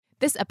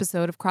This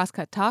episode of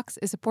Crosscut Talks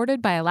is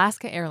supported by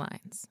Alaska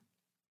Airlines.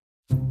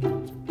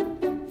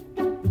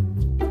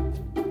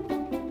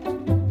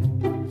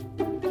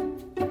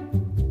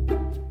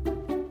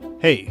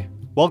 Hey,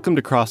 welcome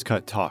to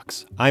Crosscut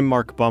Talks. I'm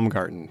Mark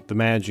Baumgarten, the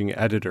managing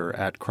editor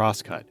at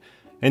Crosscut,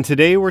 and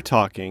today we're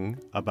talking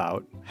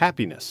about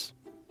happiness.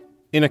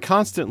 In a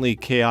constantly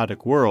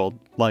chaotic world,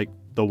 like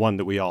the one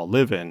that we all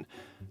live in,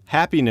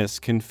 happiness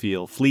can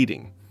feel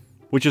fleeting,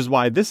 which is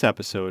why this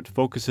episode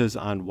focuses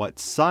on what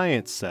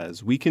science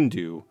says we can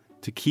do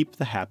to keep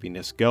the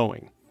happiness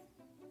going.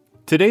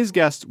 Today's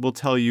guest will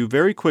tell you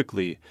very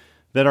quickly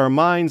that our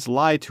minds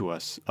lie to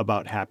us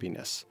about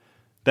happiness,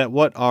 that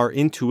what our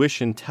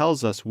intuition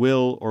tells us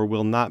will or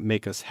will not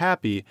make us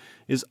happy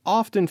is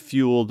often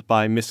fueled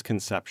by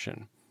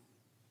misconception.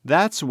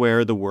 That's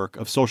where the work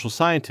of social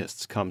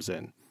scientists comes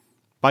in.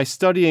 By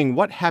studying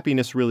what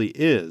happiness really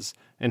is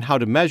and how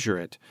to measure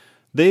it,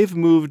 they've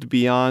moved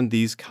beyond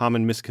these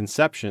common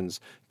misconceptions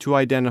to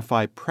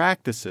identify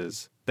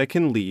practices that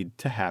can lead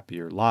to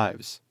happier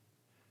lives.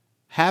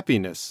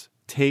 Happiness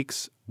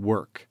takes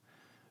work.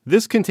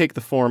 This can take the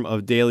form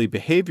of daily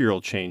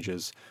behavioral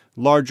changes,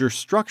 larger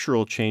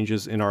structural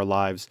changes in our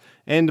lives,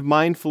 and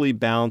mindfully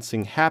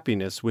balancing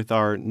happiness with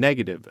our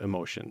negative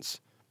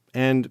emotions.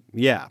 And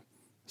yeah,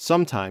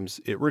 sometimes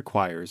it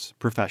requires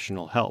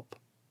professional help.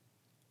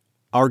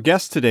 Our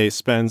guest today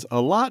spends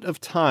a lot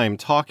of time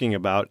talking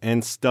about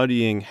and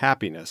studying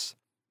happiness.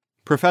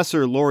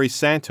 Professor Laurie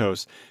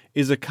Santos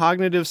is a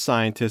cognitive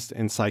scientist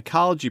and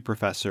psychology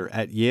professor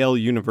at Yale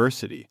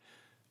University.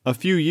 A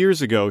few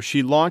years ago,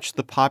 she launched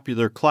the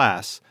popular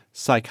class,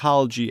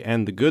 Psychology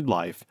and the Good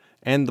Life,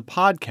 and the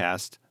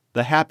podcast,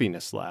 The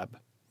Happiness Lab.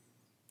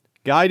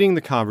 Guiding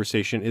the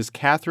conversation is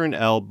Catherine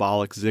L.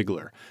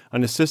 Bollock-Ziegler,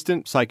 an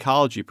assistant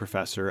psychology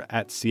professor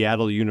at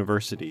Seattle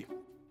University.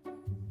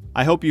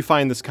 I hope you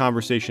find this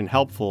conversation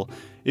helpful.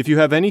 If you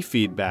have any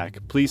feedback,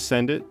 please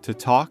send it to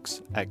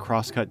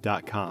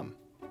talks@crosscut.com.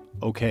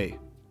 Okay,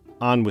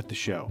 on with the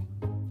show.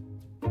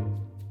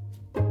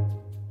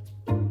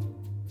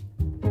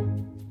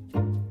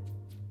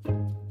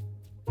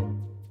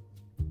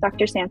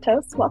 Dr.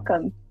 Santos,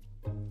 welcome.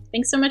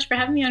 Thanks so much for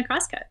having me on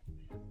Crosscut.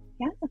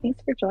 Yeah,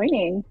 thanks for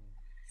joining.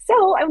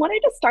 So I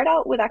wanted to start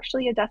out with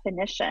actually a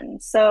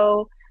definition.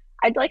 So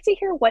I'd like to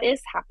hear, what is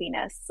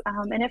happiness?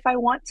 And if I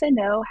want to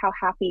know how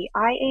happy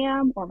I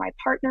am, or my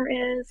partner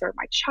is, or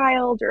my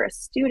child or a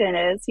student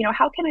is,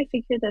 how can I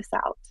figure this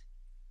out?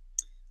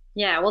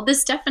 Yeah, well,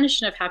 this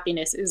definition of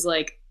happiness is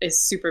like a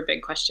super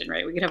big question,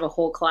 right? We could have a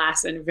whole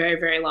class and a very,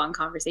 very long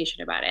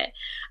conversation about it.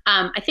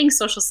 I think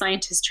social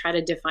scientists try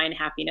to define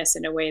happiness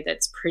in a way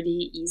that's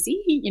pretty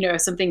easy,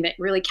 something that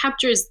really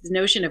captures the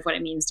notion of what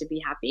it means to be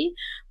happy,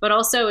 but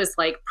also is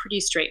like pretty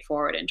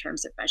straightforward in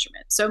terms of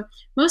measurement. So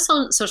most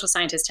social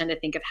scientists tend to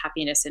think of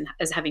happiness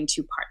as having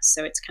two parts.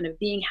 So it's kind of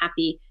being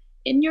happy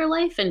in your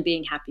life and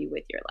being happy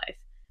with your life.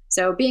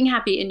 So being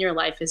happy in your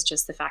life is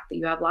just the fact that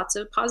you have lots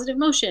of positive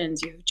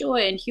emotions, you have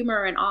joy and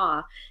humor and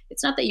awe.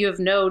 It's not that you have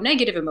no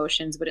negative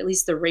emotions, but at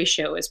least the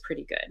ratio is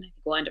pretty good. I think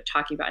we'll end up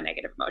talking about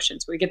negative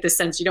emotions. We get this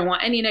sense you don't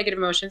want any negative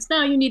emotions.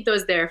 No, you need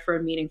those there for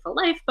a meaningful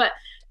life, but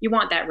you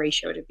want that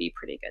ratio to be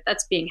pretty good.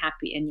 That's being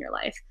happy in your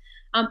life.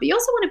 But you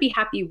also want to be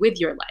happy with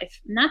your life.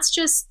 And that's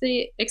just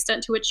the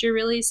extent to which you're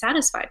really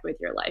satisfied with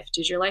your life.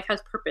 Does your life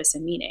have purpose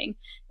and meaning?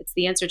 It's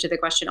the answer to the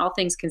question, all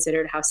things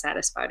considered, how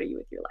satisfied are you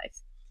with your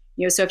life?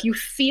 So if you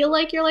feel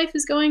like your life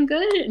is going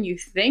good and you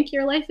think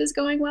your life is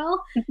going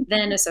well,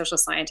 then a social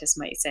scientist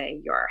might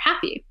say you're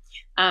happy.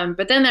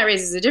 But then that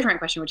raises a different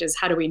question, which is,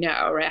 how do we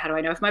know, right? How do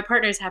I know if my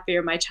partner is happy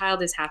or my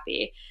child is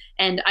happy?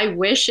 And I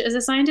wish as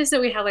a scientist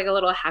that we had like a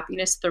little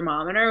happiness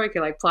thermometer. We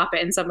could like plop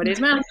it in somebody's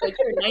mouth, like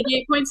you're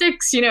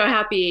 98.6,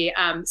 happy.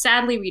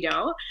 Sadly, we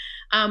don't.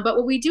 But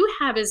what we do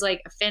have is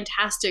like a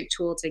fantastic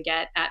tool to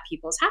get at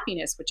people's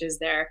happiness, which is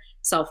their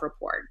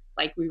self-report.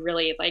 Like we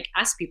really like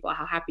ask people,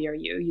 how happy are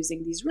you,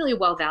 using these really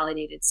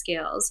well-validated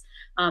scales.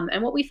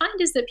 And what we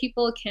find is that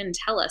people can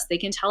tell us. They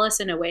can tell us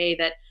in a way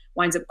that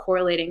winds up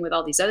correlating with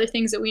all these other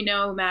things that we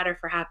know matter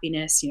for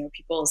happiness.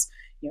 People's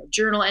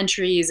journal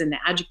entries and the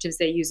adjectives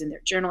they use in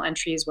their journal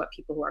entries, what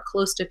people who are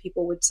close to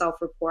people would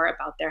self-report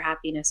about their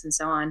happiness and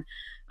so on.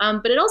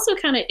 But it also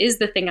kind of is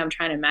the thing I'm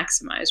trying to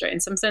maximize, right? In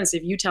some sense,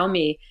 if you tell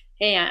me,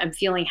 hey, I'm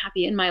feeling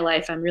happy in my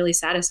life, I'm really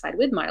satisfied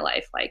with my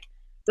life, like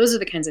those are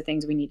the kinds of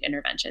things we need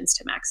interventions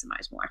to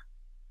maximize more.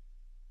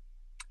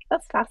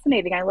 That's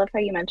fascinating. I love how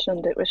you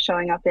mentioned it was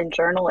showing up in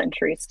journal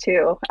entries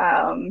too.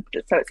 So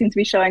it seems to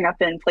be showing up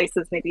in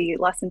places maybe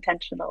less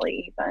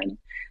intentionally even.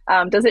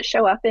 Does it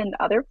show up in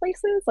other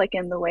places, like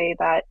in the way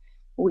that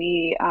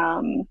we,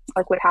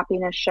 like would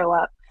happiness show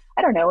up,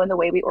 I don't know, in the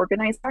way we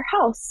organize our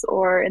house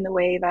or in the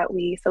way that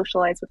we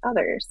socialize with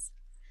others?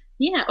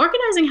 Yeah,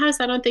 organizing house,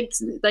 I don't think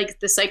like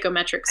the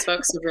psychometrics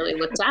folks have really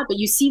looked at, but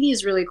you see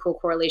these really cool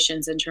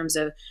correlations in terms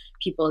of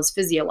people's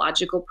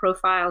physiological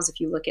profiles. If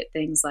you look at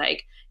things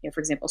like, for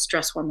example,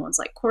 stress hormones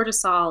like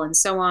cortisol and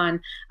so on,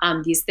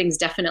 these things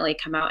definitely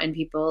come out in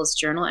people's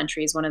journal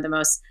entries. One of the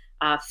most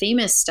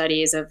famous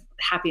studies of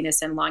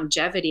happiness and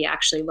longevity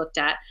actually looked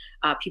at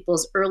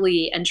people's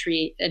early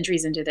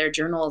entries into their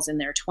journals in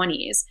their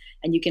 20s.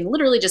 And you can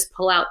literally just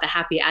pull out the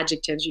happy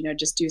adjectives,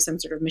 just do some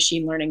sort of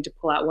machine learning to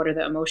pull out what are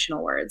the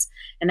emotional words.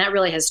 And that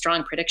really has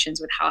strong predictions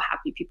with how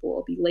happy people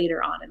will be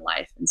later on in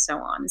life and so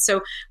on.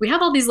 So we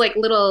have all these like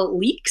little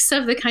leaks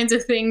of the kinds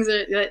of things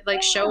that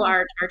like show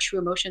our true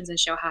emotions and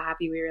show how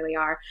happy we really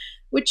are,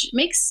 which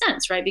makes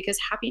sense, right? Because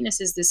happiness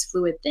is this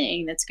fluid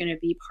thing that's going to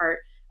be part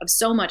of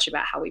so much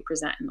about how we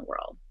present in the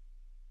world.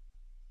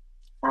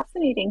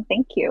 Fascinating.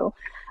 Thank you.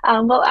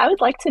 Well, I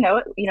would like to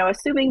know,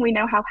 assuming we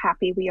know how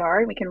happy we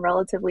are, we can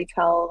relatively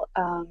tell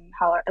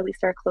how at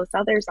least our close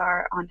others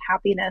are on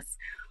happiness.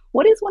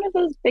 What is one of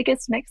those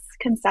biggest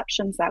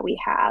misconceptions that we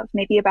have,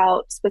 maybe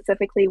about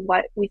specifically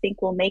what we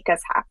think will make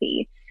us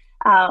happy?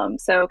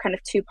 So kind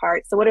of two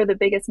parts. So what are the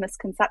biggest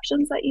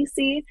misconceptions that you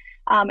see?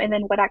 And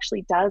then what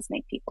actually does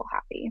make people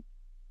happy?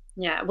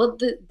 Yeah, well,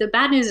 the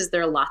bad news is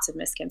there are lots of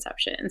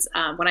misconceptions.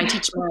 When I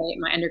teach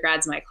my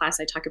undergrads in my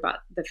class, I talk about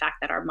the fact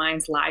that our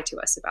minds lie to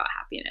us about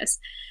happiness.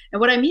 And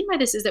what I mean by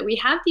this is that we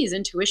have these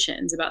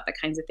intuitions about the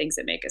kinds of things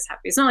that make us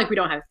happy. It's not like we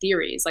don't have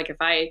theories. Like if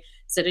I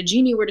said a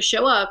genie were to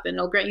show up and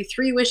it'll grant you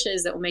 3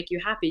 wishes that will make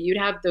you happy, you'd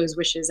have those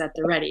wishes at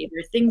the ready.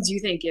 There are things you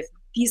think, if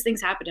these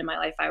things happened in my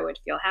life, I would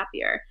feel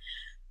happier.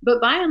 But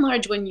by and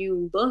large, when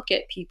you look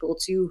at people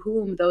to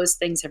whom those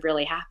things have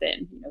really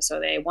happened, so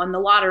they won the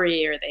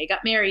lottery or they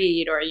got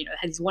married or,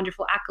 had these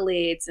wonderful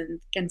accolades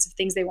and kinds of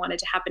things they wanted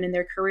to happen in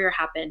their career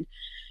happened,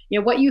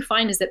 what you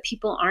find is that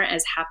people aren't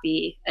as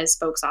happy as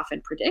folks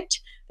often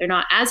predict. They're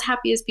not as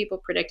happy as people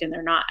predict, and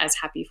they're not as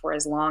happy for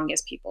as long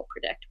as people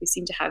predict. We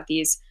seem to have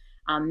these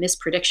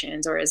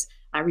mispredictions, or as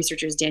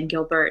researchers Dan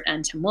Gilbert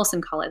and Tim Wilson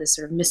call it, this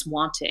sort of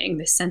miswanting,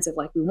 this sense of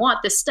like, we want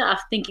this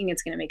stuff thinking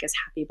it's going to make us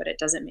happy, but it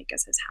doesn't make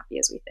us as happy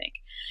as we think.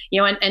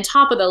 And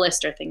top of the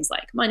list are things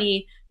like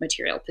money,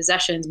 material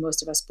possessions.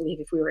 Most of us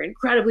believe if we were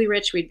incredibly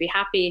rich, we'd be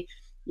happy.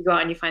 You go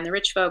out and you find the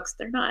rich folks,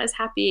 they're not as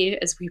happy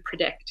as we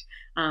predict.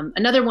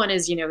 Another one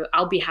is,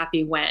 I'll be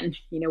happy when,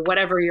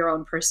 whatever your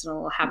own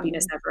personal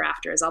happiness ever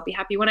after is. I'll be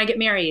happy when I get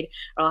married,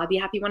 or I'll be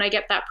happy when I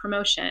get that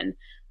promotion.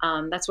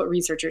 That's what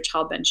researcher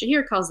Tal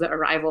Ben-Shahir calls the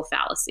arrival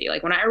fallacy.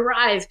 Like when I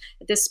arrive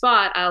at this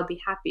spot, I'll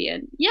be happy.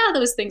 And yeah,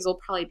 those things will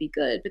probably be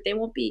good, but they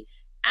won't be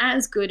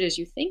as good as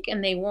you think,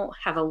 and they won't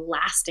have a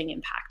lasting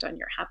impact on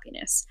your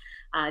happiness.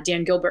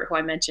 Dan Gilbert, who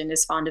I mentioned,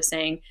 is fond of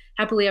saying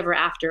happily ever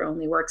after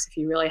only works if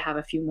you really have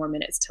a few more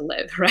minutes to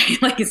live,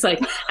 right? Like it's like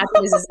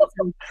happiness is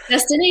some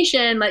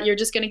destination that you're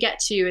just going to get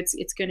to.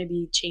 It's going to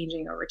be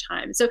changing over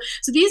time. So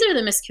these are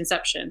the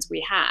misconceptions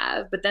we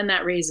have, but then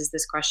that raises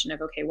this question of,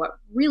 okay, what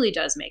really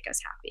does make us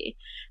happy?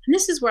 And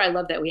this is where I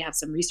love that we have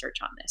some research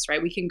on this,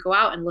 right? We can go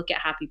out and look at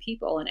happy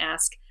people and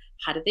ask,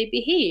 how do they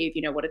behave?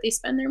 What do they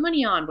spend their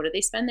money on? What do they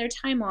spend their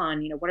time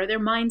on? What are their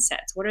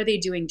mindsets? What are they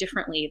doing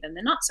differently than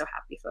the not so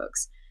happy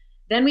folks?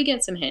 Then we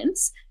get some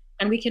hints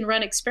and we can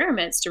run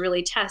experiments to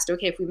really test,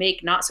 okay, if we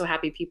make not so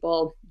happy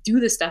people do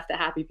the stuff that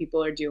happy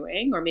people are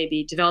doing, or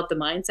maybe develop the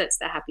mindsets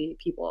that happy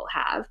people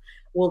have,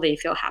 will they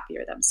feel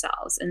happier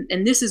themselves?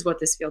 And this is what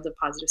this field of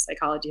positive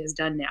psychology has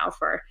done now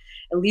for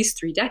at least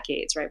 3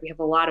 decades, right? We have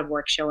a lot of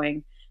work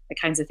showing the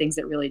kinds of things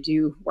that really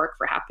do work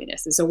for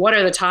happiness. And so what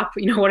are the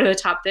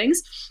top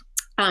things?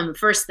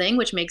 First thing,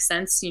 which makes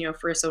sense,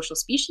 for a social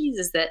species,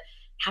 is that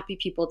happy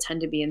people tend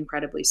to be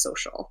incredibly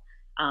social.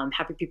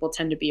 Happy people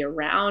tend to be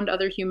around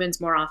other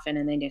humans more often,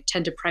 and they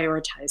tend to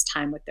prioritize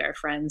time with their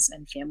friends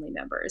and family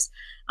members.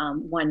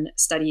 One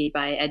study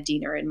by Ed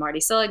Diener and Marty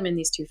Seligman,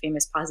 these 2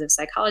 famous positive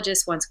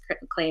psychologists, once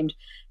claimed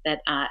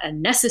that a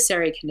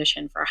necessary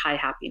condition for high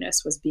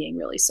happiness was being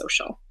really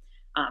social.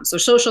 So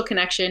social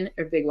connection,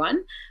 a big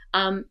one.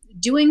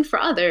 Doing for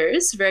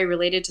others, very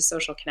related to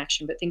social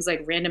connection, but things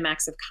like random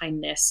acts of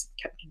kindness,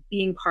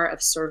 being part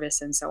of service,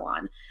 and so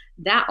on.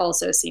 That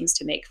also seems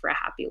to make for a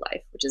happy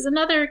life, which is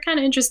another kind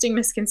of interesting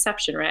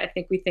misconception, right? I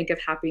think we think of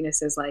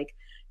happiness as like,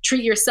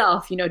 treat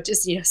yourself,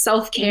 just,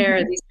 self-care,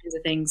 mm-hmm. these kinds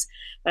of things.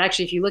 But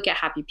actually, if you look at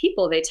happy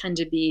people, they tend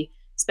to be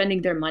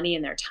spending their money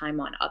and their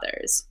time on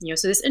others.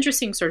 So this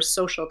interesting sort of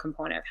social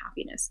component of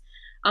happiness.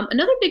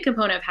 Another big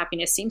component of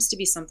happiness seems to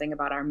be something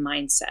about our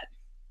mindset.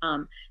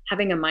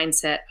 Having a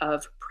mindset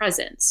of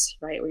presence,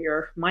 right, where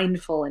you're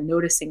mindful and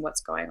noticing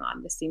what's going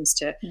on. This seems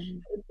to have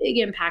a big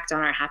impact on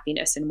our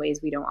happiness in ways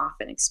we don't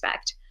often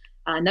expect.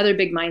 Another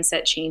big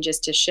mindset change is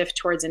to shift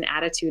towards an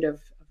attitude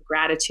of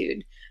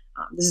gratitude.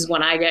 This is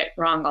one I get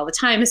wrong all the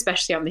time,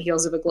 especially on the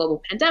heels of a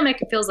global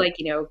pandemic. It feels like,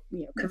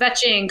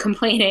 kvetching,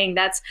 complaining.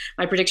 That's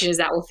my prediction, is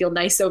that will feel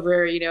nice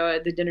over,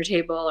 the dinner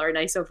table, or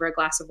nice over a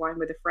glass of wine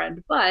with a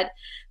friend. But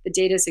the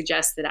data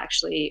suggests that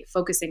actually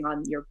focusing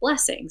on your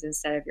blessings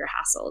instead of your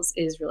hassles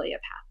is really a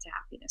path to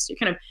happiness. So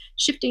you're kind of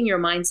shifting your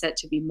mindset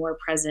to be more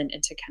present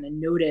and to kind of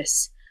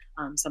notice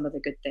some of the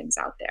good things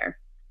out there.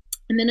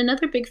 And then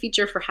another big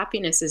feature for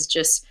happiness is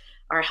just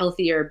our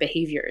healthier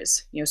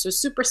behaviors, so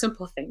super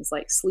simple things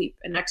like sleep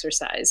and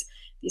exercise.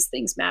 These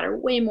things matter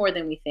way more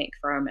than we think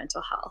for our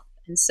mental health.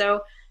 And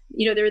so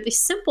there are these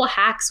simple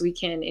hacks we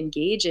can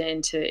engage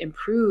in to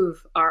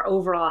improve our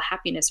overall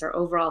happiness, our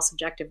overall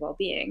subjective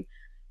well-being,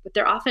 but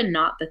they're often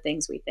not the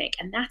things we think.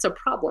 And that's a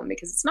problem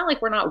because it's not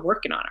like we're not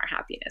working on our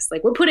happiness.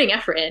 Like we're putting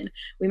effort in,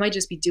 we might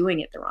just be doing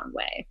it the wrong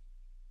way.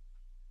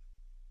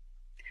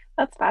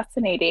 That's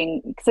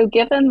fascinating. So,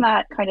 given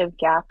that kind of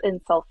gap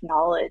in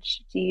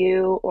self-knowledge, do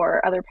you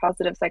or other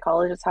positive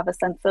psychologists have a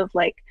sense of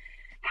like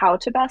how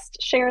to best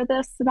share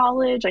this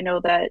knowledge? I know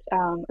that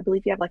I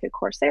believe you have like a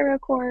Coursera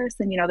course,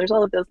 and there's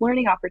all of those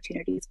learning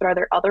opportunities. But are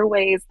there other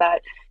ways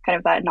that kind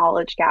of that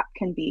knowledge gap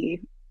can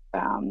be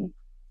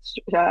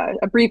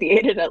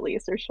abbreviated at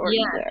least or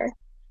shortened there?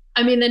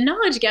 I mean, the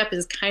knowledge gap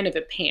is kind of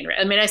a pain, right?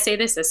 I mean, I say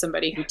this as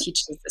somebody who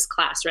teaches this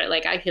class, right?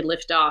 Like I could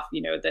lift off,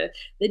 the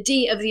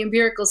date of the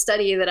empirical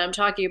study that I'm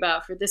talking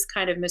about for this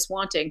kind of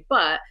miswanting.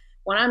 But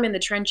when I'm in the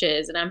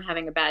trenches and I'm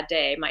having a bad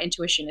day, my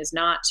intuition is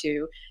not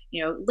to,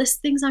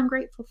 list things I'm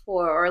grateful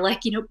for or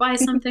like, buy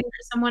something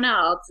for someone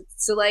else.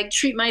 It's to like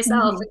treat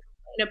myself and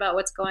complain about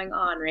what's going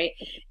on, right?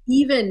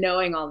 Even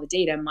knowing all the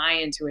data, my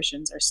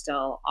intuitions are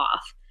still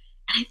off.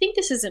 I think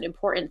this is an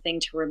important thing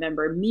to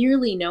remember.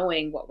 Merely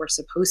knowing what we're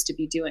supposed to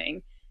be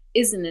doing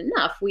isn't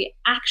enough. We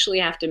actually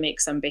have to make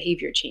some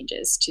behavior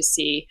changes to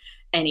see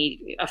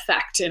any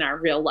effect in our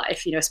real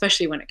life,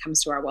 especially when it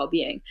comes to our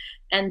well-being.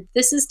 And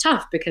this is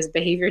tough because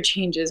behavior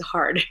change is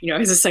hard.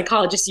 As a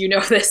psychologist, you know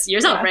this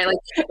yourself, right?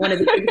 Like one of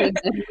the big things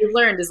that you've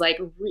learned is like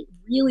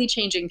really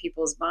changing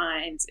people's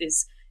minds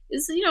is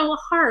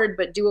hard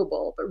but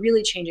doable, but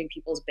really changing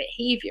people's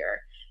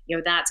behavior,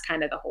 that's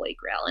kind of the holy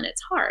grail, and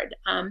it's hard.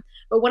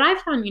 But what I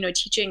found,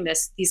 teaching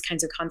these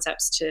kinds of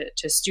concepts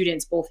to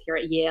students, both here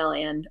at Yale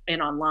and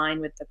online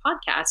with the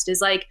podcast,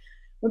 is like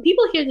when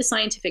people hear the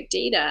scientific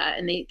data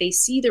and they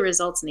see the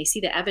results and they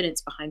see the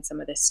evidence behind some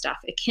of this stuff,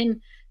 it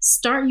can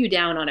start you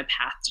down on a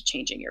path to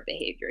changing your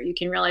behavior. You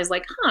can realize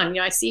like,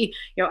 I see,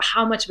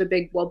 how much of a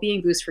big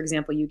well-being boost, for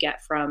example, you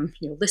get from,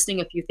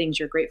 listing a few things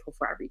you're grateful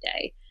for every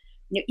day.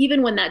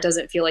 Even when that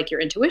doesn't feel like your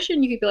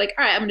intuition, you could be like,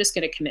 all right, I'm just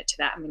going to commit to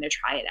that. I'm going to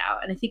try it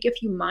out. And I think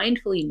if you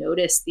mindfully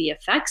notice the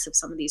effects of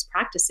some of these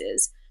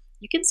practices,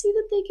 you can see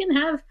that they can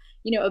have,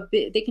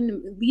 they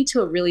can lead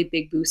to a really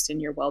big boost in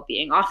your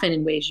well-being, often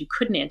in ways you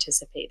couldn't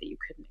anticipate, that you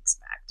couldn't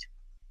expect.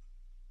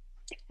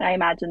 I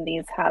imagine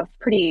these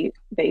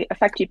they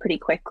affect you pretty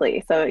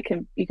quickly. So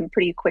you can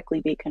pretty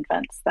quickly be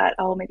convinced that,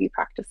 maybe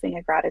practicing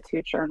a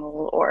gratitude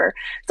journal or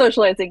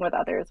socializing with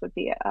others would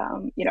be,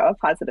 a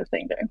positive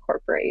thing to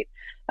incorporate.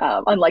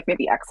 Unlike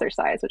maybe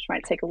exercise, which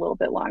might take a little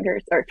bit longer,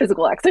 or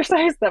physical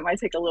exercise that might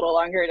take a little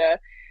longer to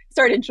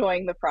start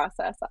enjoying the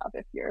process of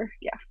if you're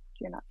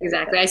not.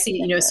 Exactly. I see,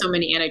 so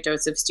many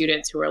anecdotes of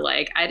students who are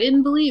like, I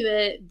didn't believe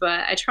it, but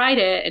I tried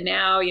it. And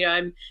now,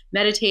 I'm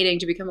meditating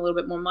to become a little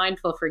bit more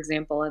mindful, for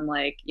example. And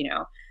like,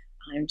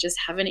 I'm just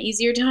having an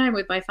easier time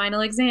with my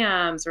final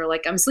exams, or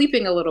like I'm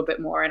sleeping a little bit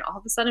more. And all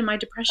of a sudden my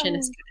depression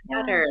is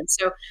getting better. And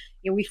so,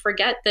 we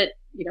forget that,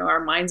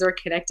 our minds are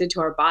connected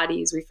to our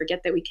bodies. We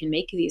forget that we can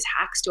make these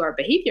hacks to our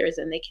behaviors,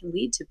 and they can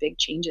lead to big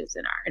changes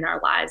in our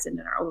lives and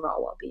in our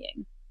overall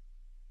well-being.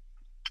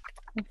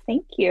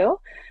 Thank you.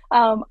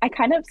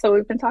 So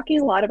we've been talking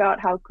a lot about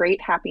how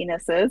great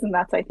happiness is, and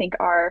that's, I think,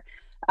 our,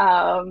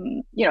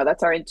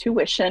 that's our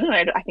intuition.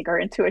 And I think our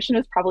intuition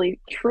is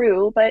probably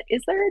true, but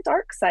is there a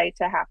dark side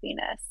to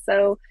happiness?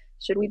 So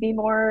should we be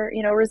more,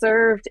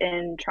 reserved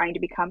in trying to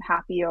become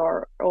happy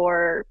or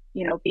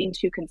being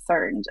too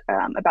concerned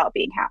about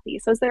being happy?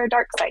 So is there a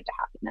dark side to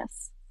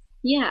happiness?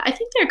 Yeah, I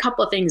think there are a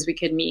couple of things we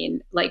could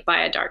mean like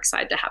by a dark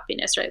side to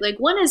happiness, right? Like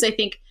one is, I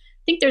think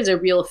there's a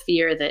real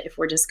fear that if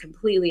we're just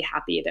completely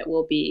happy, that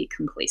we'll be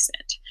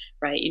complacent,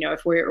 right?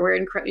 If we're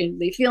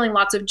incredibly feeling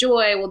lots of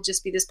joy, we'll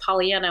just be this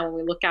Pollyanna when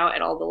we look out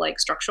at all the like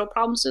structural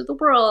problems of the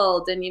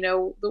world and,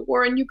 the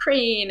war in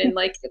Ukraine and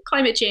like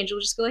climate change.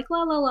 We'll just be like,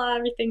 la, la, la,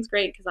 everything's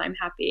great because I'm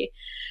happy.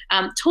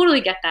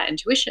 Totally get that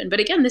intuition. But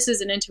again, this is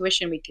an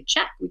intuition we could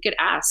check. We could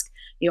ask,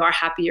 are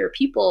happier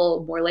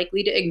people more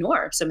likely to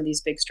ignore some of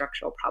these big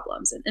structural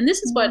problems? And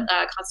this is what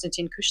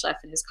Konstantin Kushlev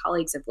and his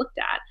colleagues have looked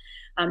at.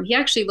 He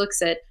actually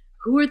looks at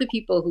who are the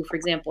people who, for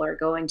example, are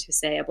going to,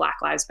 say, a Black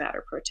Lives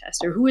Matter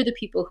protest, or who are the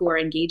people who are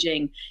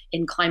engaging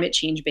in climate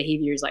change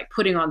behaviors like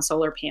putting on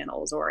solar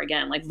panels, or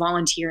again, like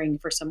volunteering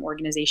for some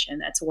organization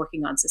that's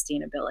working on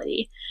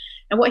sustainability.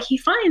 And what he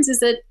finds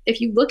is that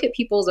if you look at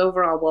people's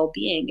overall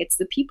well-being, it's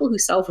the people who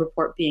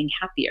self-report being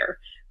happier,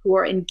 who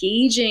are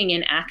engaging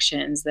in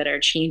actions that are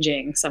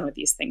changing some of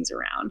these things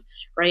around,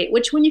 right?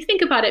 Which when you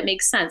think about it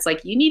makes sense.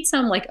 Like you need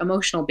some like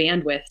emotional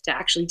bandwidth to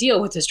actually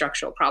deal with the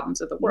structural problems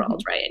of the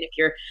world, right? And if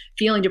you're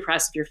feeling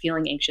depressed, if you're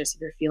feeling anxious,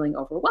 if you're feeling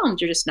overwhelmed,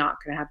 you're just not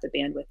going to have the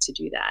bandwidth to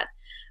do that.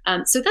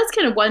 So that's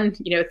kind of one,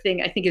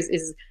 thing I think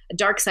is a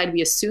dark side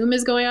we assume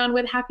is going on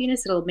with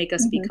happiness. It'll make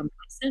us be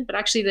complacent, but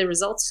actually the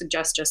results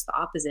suggest just the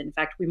opposite. In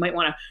fact, we might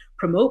want to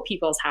promote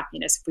people's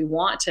happiness if we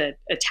want to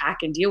attack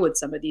and deal with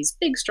some of these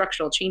big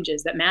structural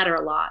changes that matter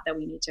a lot that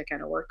we need to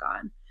kind of work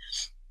on.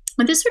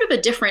 And there's sort of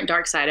a different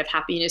dark side of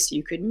happiness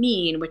you could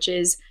mean, which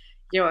is,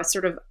 a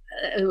sort of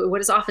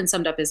what is often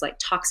summed up as like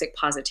toxic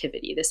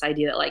positivity, this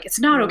idea that like, it's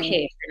not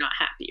okay if you're not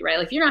happy, right?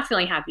 Like if you're not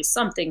feeling happy,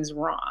 something's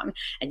wrong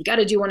and you got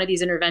to do one of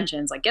these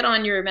interventions, like get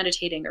on your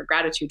meditating or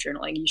gratitude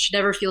journaling. You should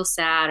never feel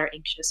sad or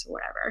anxious or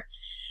whatever.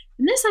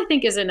 And this, I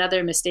think, is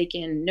another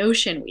mistaken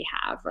notion we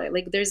have, right?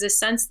 Like there's a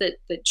sense that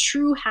the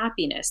true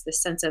happiness,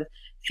 this sense of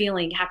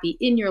feeling happy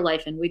in your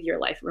life and with your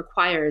life,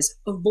 requires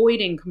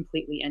avoiding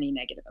completely any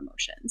negative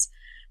emotions.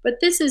 But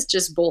this is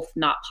just both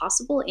not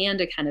possible and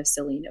a kind of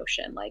silly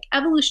notion. Like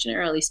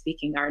evolutionarily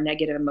speaking, our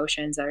negative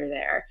emotions are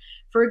there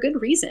for a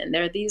good reason.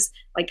 They're these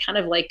like kind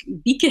of like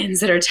beacons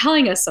that are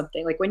telling us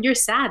something. Like when you're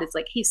sad, it's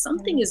like, hey,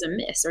 something is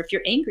amiss. Or if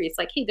you're angry, it's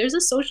like, hey, there's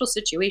a social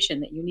situation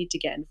that you need to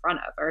get in front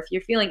of. Or if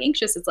you're feeling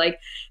anxious, it's like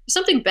there's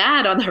something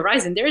bad on the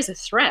horizon. There is a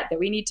threat that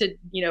we need to,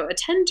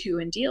 attend to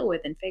and deal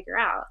with and figure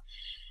out.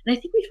 And I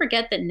think we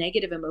forget that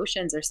negative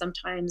emotions are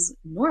sometimes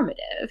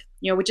normative,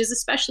 which is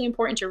especially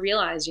important to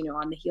realize,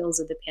 on the heels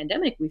of the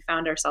pandemic we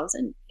found ourselves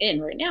in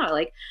right now.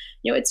 Like,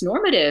 it's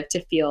normative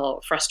to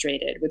feel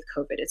frustrated with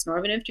COVID. It's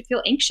normative to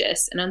feel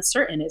anxious and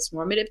uncertain. It's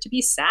normative to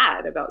be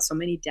sad about so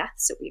many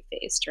deaths that we've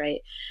faced,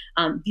 right?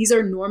 These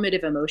are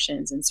normative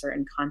emotions in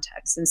certain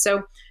contexts. And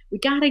so we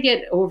got to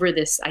get over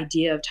this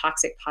idea of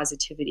toxic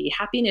positivity.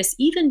 Happiness,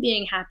 even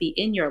being happy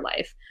in your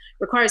life,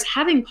 requires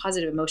having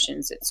positive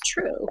emotions. It's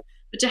true.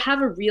 But to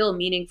have a real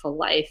meaningful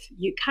life,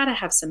 you gotta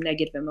have some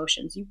negative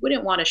emotions. You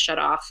wouldn't want to shut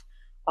off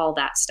all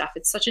that stuff.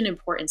 It's such an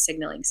important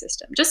signaling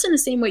system. Just in the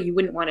same way you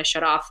wouldn't want to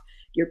shut off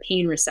your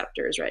pain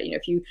receptors, right?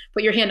 If you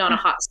put your hand on a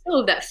hot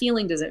stove, that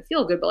feeling doesn't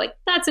feel good, but like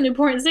that's an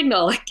important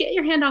signal. Like get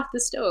your hand off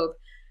the stove.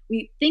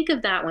 We think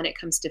of that when it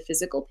comes to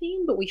physical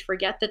pain, but we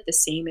forget that the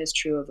same is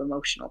true of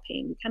emotional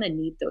pain. We kind of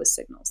need those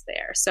signals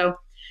there. So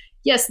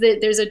yes,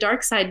 there's a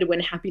dark side to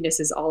when happiness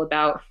is all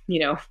about,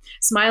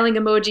 smiling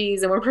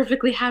emojis and we're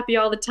perfectly happy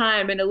all the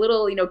time and a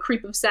little,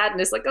 creep of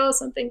sadness, like, oh,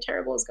 something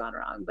terrible has gone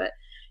wrong. But,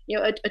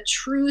 a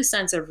true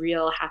sense of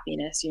real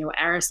happiness,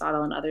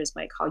 Aristotle and others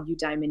might call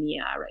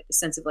eudaimonia, right? The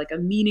sense of like a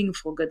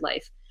meaningful good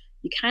life.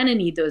 You kind of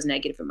need those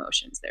negative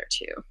emotions there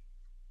too.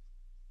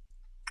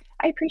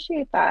 I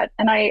appreciate that.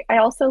 And I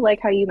also like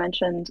how you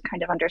mentioned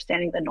kind of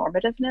understanding the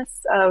normativeness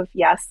of,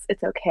 yes,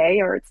 it's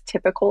okay, or it's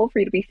typical for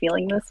you to be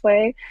feeling this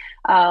way,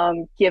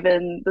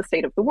 given the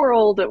state of the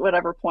world at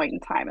whatever point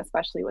in time,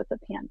 especially with the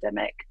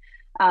pandemic.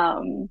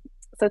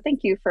 So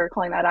thank you for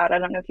calling that out. I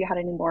don't know if you had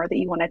any more that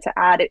you wanted to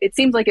add. It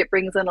seems like it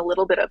brings in a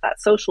little bit of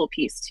that social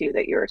piece too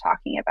that you were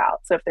talking about.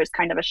 So if there's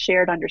kind of a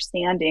shared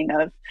understanding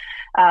of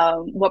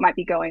what might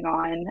be going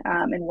on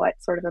and what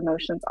sort of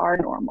emotions are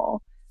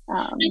normal.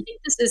 I think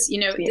this is,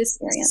 this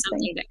is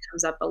something that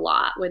comes up a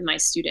lot with my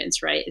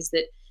students, right? Is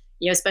that,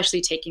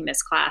 especially taking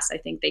this class, I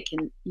think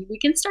we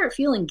can start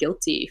feeling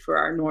guilty for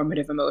our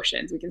normative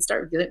emotions. We can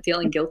start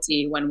feeling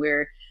guilty when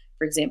we're,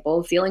 for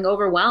example, feeling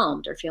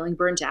overwhelmed or feeling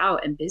burnt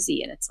out and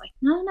busy. And it's like,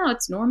 no,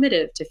 it's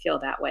normative to feel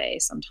that way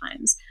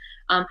sometimes.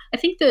 I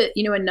think that,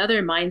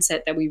 another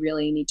mindset that we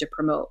really need to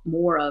promote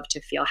more of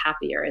to feel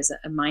happier is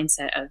a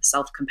mindset of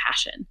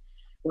self-compassion,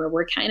 where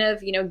we're kind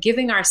of,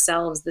 giving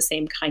ourselves the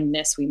same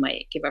kindness we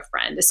might give a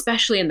friend,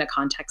 especially in the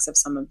context of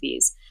some of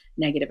these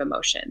negative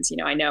emotions.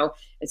 I know,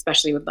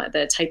 especially with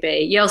the type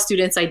A Yale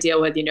students I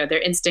deal with,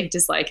 their instinct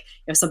is like,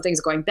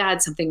 something's going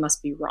bad, something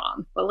must be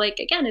wrong. But like,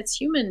 again, it's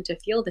human to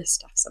feel this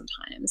stuff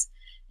sometimes.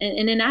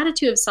 And an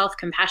attitude of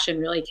self-compassion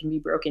really can be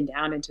broken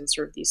down into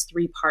sort of these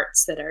three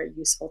parts that are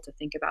useful to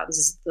think about. This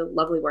is the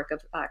lovely work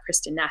of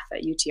Kristin Neff at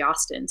UT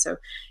Austin. So,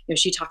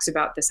 she talks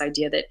about this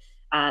idea that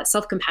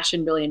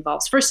self-compassion really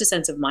involves first a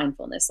sense of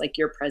mindfulness, like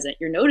you're present,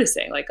 you're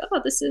noticing like,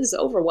 oh, this is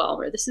overwhelm,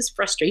 or this is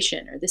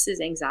frustration, or this is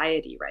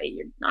anxiety, right?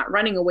 You're not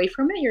running away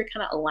from it. You're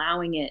kind of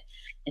allowing it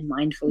and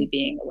mindfully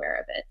being aware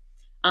of it.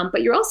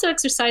 But you're also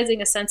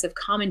exercising a sense of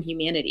common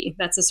humanity.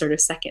 That's a sort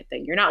of second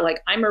thing. You're not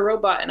like, I'm a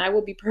robot and I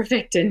will be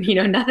perfect and,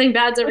 nothing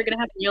bad's ever going to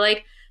happen. You're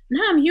like,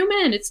 no, I'm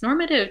human. It's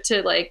normative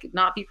to like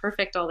not be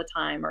perfect all the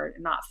time or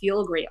not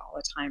feel great all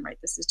the time, right?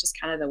 This is just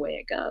kind of the way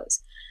it goes.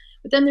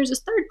 But then there's this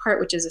third part,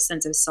 which is a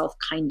sense of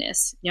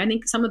self-kindness. I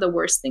think some of the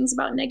worst things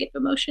about negative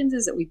emotions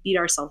is that we beat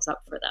ourselves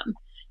up for them,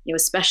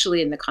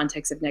 especially in the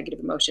context of negative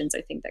emotions,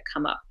 I think that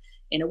come up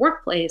in a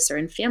workplace or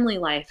in family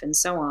life and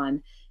so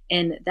on.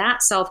 And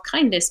that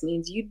self-kindness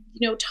means you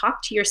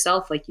talk to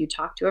yourself like you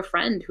talk to a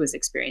friend who is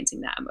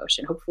experiencing that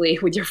emotion. Hopefully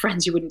with your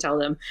friends, you wouldn't tell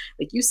them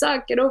like, you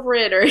suck, get over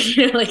it, or,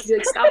 like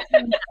stop.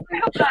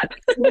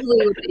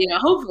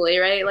 Hopefully,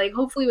 right? Like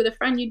hopefully with a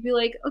friend, you'd be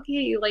like,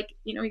 okay, like,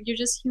 you're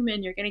just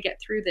human. You're going to get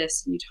through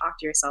this. And you talk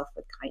to yourself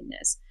with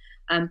kindness.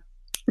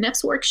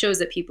 Neff's work shows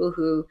that people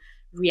who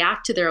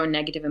react to their own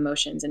negative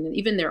emotions and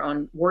even their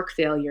own work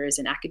failures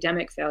and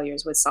academic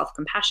failures with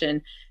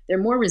self-compassion, they're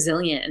more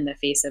resilient in the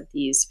face of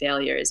these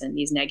failures and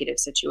these negative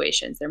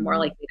situations. They're more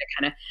likely to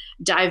kind of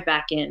dive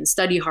back in,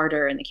 study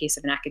harder in the case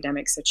of an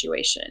academic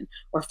situation,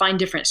 or find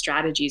different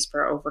strategies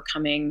for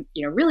overcoming,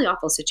 really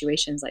awful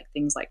situations like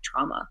things like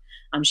trauma.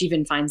 She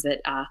even finds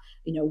that,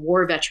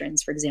 war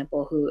veterans, for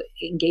example, who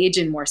engage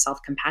in more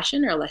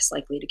self-compassion are less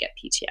likely to get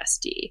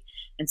PTSD.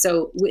 And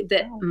so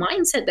the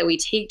mindset that we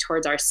take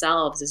towards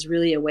ourselves is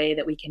really a way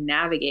that we can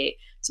navigate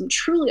some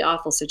truly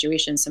awful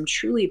situations, some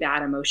truly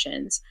bad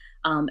emotions,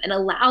 and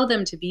allow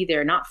them to be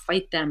there, not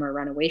fight them or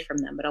run away from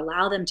them, but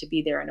allow them to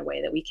be there in a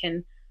way that we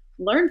can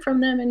learn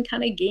from them and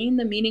kind of gain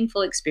the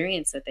meaningful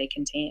experience that they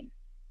contain.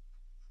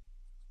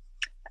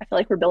 I feel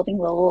like we're building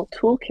a little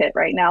toolkit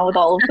right now with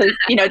all of the,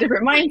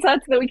 different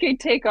mindsets that we could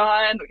take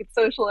on, we could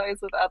socialize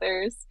with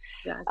others,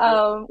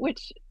 exactly.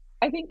 Which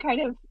I think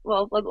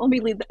let me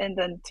lead in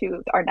then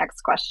to our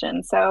next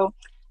question. So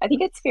I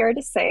think it's fair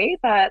to say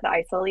that the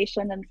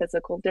isolation and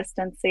physical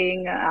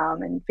distancing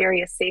and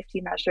various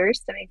safety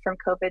measures stemming from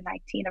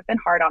COVID-19 have been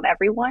hard on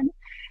everyone.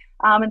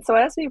 And so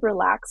as we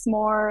relax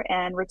more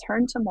and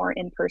return to more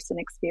in-person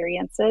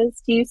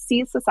experiences, do you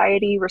see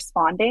society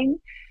responding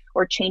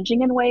or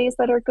changing in ways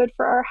that are good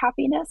for our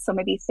happiness? So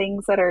maybe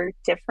things that are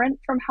different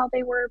from how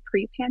they were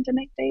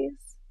pre-pandemic days?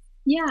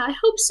 Yeah, I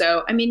hope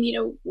so. I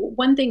mean,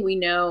 one thing we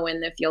know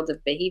in the field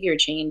of behavior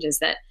change is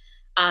that,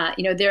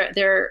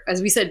 there,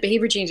 as we said,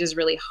 behavior change is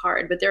really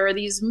hard, but there are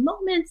these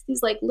moments,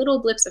 these like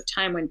little blips of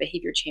time when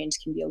behavior change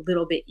can be a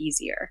little bit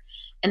easier.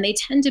 And they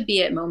tend to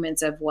be at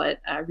moments of what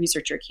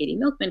researcher Katie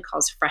Milkman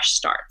calls fresh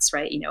starts,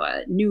 right?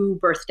 A new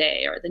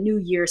birthday or the new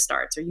year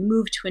starts, or you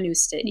move to a new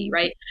city,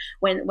 right?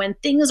 When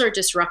things are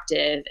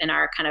disruptive and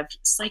our kind of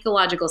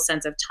psychological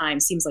sense of time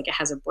seems like it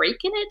has a break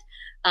in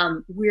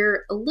it,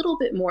 we're a little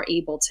bit more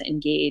able to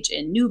engage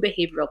in new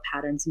behavioral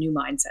patterns, new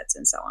mindsets,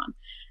 and so on.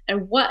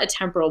 And what a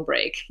temporal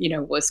break,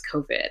 was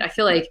COVID. I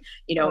feel like,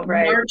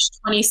 right. March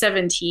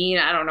 2017,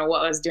 I don't know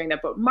what was doing that,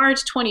 but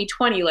March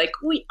 2020, like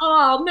we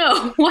all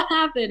know what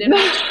happened. And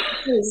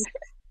it was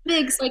a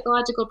big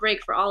psychological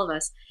break for all of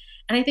us.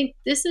 And I think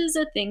this is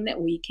a thing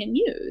that we can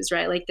use,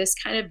 right? Like this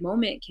kind of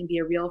moment can be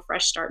a real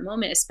fresh start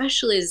moment,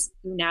 especially as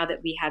now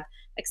that we have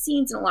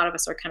vaccines and a lot of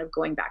us are kind of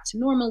going back to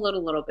normal a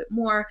little bit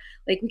more.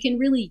 Like we can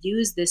really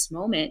use this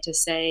moment to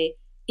say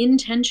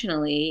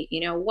intentionally,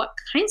 what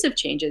kinds of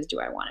changes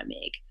do I want to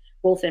make?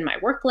 Both in my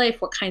work life,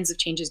 what kinds of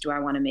changes do I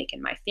want to make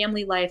in my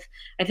family life?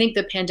 I think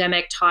the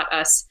pandemic taught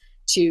us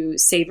to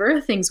savor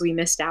things we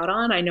missed out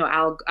on. I know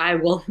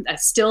I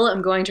still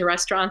am going to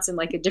restaurants in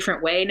like a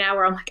different way now,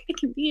 where I'm like, I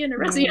can be in a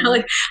restaurant,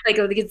 like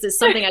it's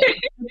something I took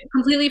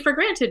completely for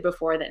granted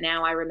before that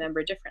now I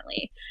remember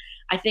differently.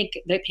 I think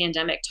the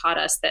pandemic taught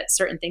us that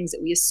certain things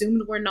that we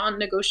assumed were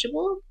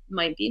non-negotiable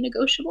might be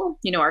negotiable.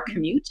 Our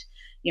commute,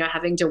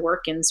 having to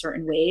work in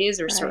certain ways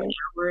or certain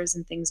hours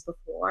and things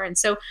before. And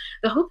so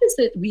the hope is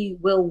that we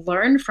will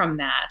learn from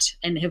that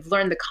and have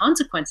learned the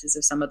consequences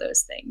of some of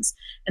those things.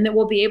 And that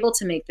we'll be able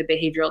to make the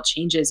behavioral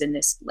changes in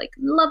this like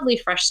lovely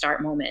fresh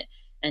start moment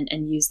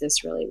and use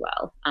this really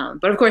well.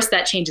 But of course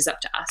that changes up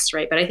to us,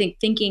 right? But I think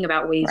thinking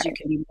about ways you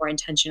can be more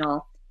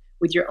intentional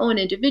with your own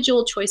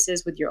individual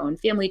choices, with your own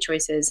family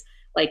choices,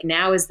 like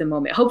now is the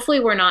moment. Hopefully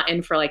we're not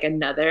in for like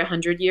another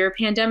 100-year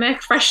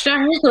pandemic, fresh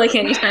start, like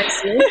anytime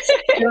soon.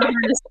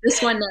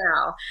 this one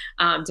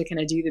now to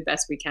kind of do the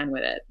best we can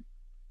with it.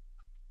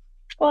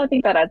 Well, I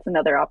think that adds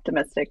another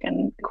optimistic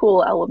and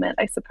cool element,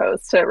 I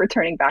suppose, to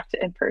returning back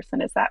to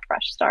in-person is that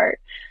fresh start.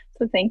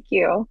 So thank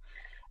you.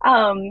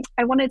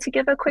 I wanted to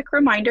give a quick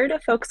reminder to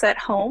folks at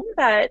home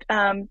that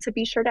to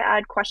be sure to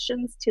add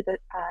questions to the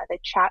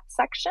chat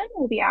section.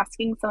 We'll be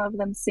asking some of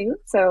them soon,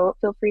 so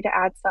feel free to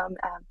add some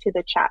to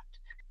the chat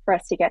for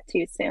us to get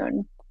to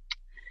soon.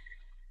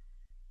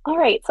 All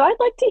right, so I'd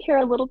like to hear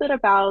a little bit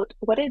about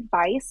what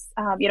advice,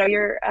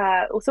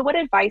 what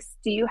advice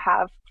do you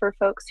have for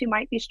folks who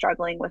might be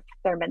struggling with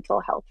their mental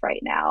health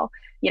right now?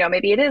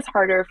 Maybe it is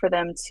harder for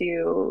them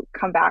to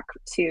come back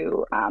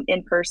to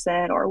in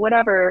person or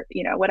whatever,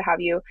 what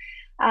have you.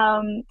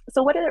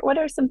 So what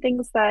are some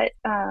things that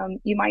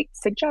you might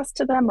suggest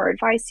to them or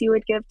advice you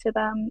would give to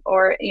them?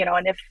 Or,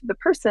 and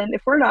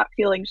if we're not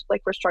feeling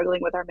like we're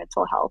struggling with our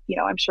mental health,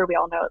 I'm sure we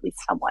all know at least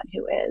someone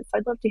who is.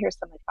 I'd love to hear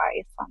some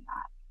advice on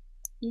that.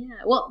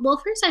 Yeah.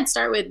 Well, first I'd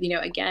start with,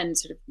 again,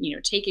 sort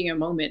of, taking a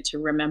moment to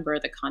remember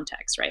the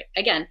context, right?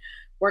 Again,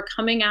 we're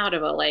coming out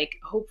of a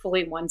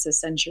hopefully once a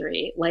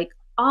century,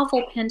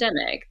 awful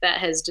pandemic that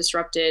has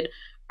disrupted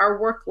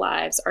our work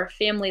lives, our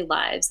family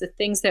lives, the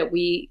things that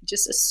we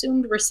just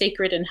assumed were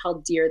sacred and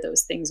held dear,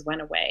 those things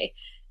went away.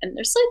 And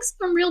there's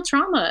some real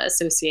trauma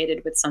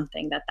associated with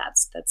something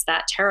that's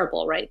that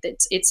terrible, right?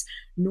 It's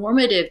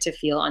normative to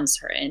feel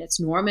uncertain. It's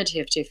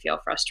normative to feel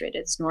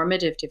frustrated. It's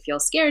normative to feel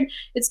scared.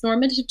 It's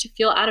normative to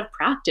feel out of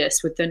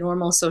practice with the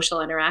normal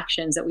social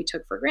interactions that we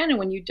took for granted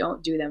when you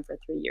don't do them for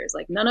 3 years.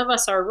 None of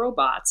us are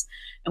robots,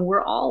 and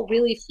we're all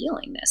really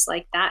feeling this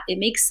that. It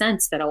makes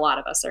sense that a lot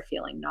of us are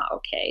feeling not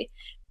okay.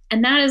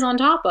 And that is on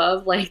top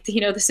of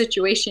the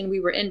situation we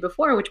were in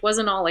before, which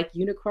wasn't all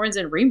unicorns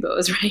and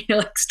rainbows, right?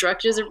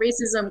 Structures of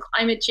racism,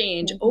 climate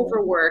change,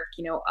 overwork,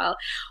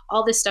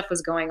 all this stuff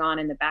was going on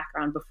in the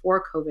background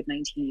before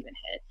COVID-19 even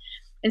hit.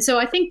 And so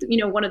I think,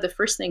 one of the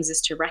first things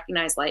is to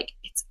recognize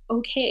it's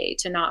okay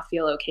to not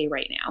feel okay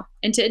right now,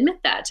 and to admit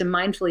that, to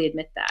mindfully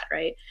admit that,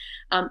 right?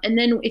 And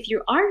then if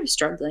you are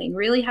struggling,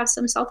 really have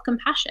some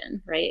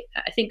self-compassion, right?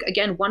 I think,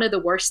 again, one of the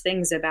worst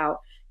things about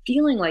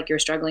feeling like you're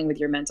struggling with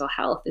your mental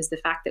health is the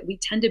fact that we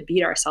tend to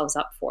beat ourselves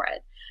up for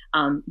it.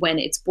 when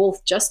it's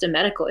both just a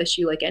medical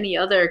issue like any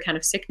other kind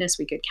of sickness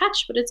we could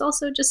catch, but it's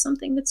also just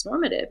something that's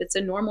normative. It's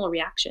a normal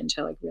reaction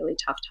to like really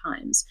tough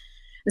times.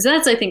 And so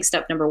that's, I think,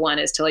 step number one,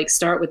 is to like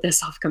start with the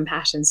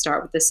self-compassion,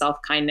 start with the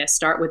self-kindness,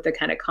 start with the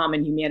kind of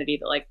common humanity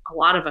that like a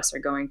lot of us are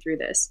going through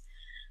this.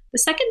 The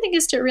second thing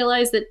is to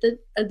realize that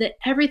that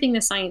everything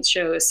the science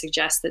shows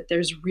suggests that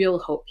there's real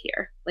hope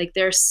here. Like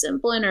there are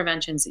simple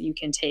interventions that you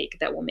can take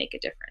that will make a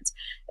difference.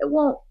 It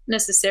won't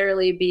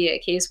necessarily be a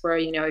case where,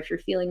 if you're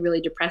feeling really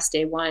depressed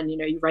day one,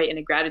 you write in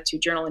a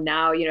gratitude journal and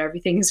now,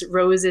 everything's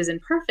roses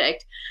and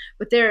perfect.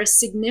 But there are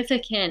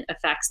significant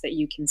effects that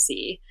you can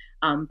see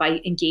by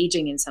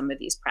engaging in some of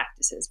these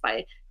practices,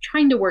 by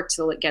trying to work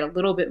to get a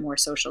little bit more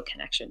social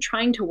connection,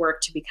 trying to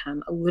work to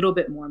become a little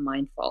bit more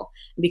mindful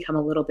and become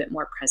a little bit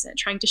more present,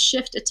 trying to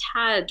shift a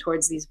tad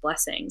towards these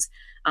blessings.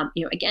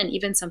 Again,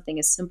 even something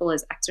as simple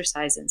as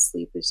exercise and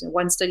sleep.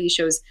 One study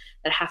shows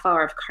that a half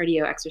hour of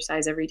cardio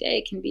exercise every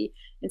day can be,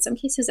 in some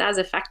cases, as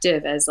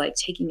effective as like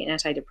taking an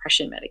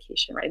antidepressant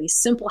medication, right? These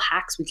simple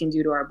hacks we can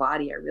do to our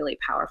body are really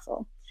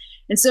powerful.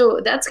 And so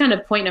that's kind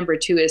of point number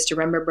two, is to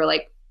remember,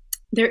 like,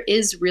 there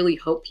is really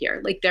hope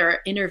here. Like there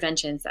are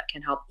interventions that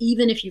can help.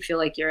 Even if you feel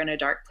like you're in a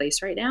dark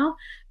place right now,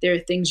 there are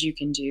things you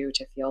can do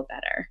to feel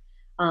better.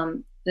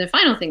 The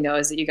final thing though,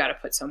 is that you got to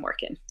put some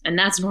work in, and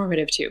that's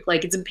normative too.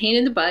 Like it's a pain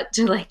in the butt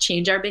to like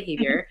change our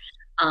behavior.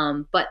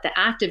 But the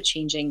act of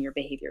changing your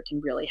behavior can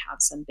really have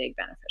some big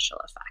beneficial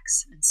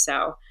effects. And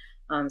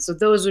so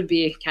those would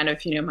be kind of,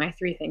 my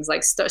three things,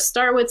 like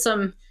start with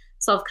some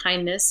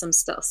self-kindness, some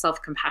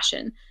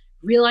self-compassion,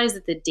 realize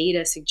that the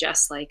data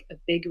suggests like a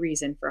big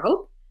reason for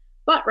hope,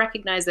 but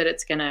recognize that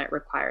it's going to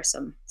require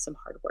some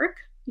hard work,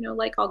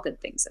 like all good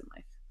things in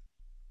life.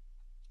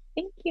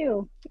 Thank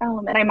you.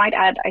 And I might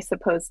add, I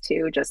suppose,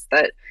 too, just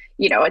that,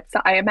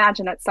 I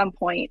imagine at some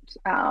point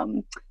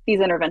these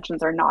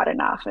interventions are not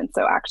enough. And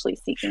so actually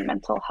seeking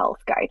mental health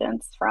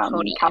guidance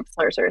from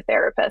counselors or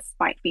therapists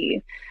might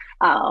be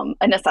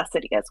a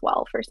necessity as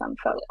well for some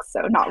folks.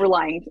 So not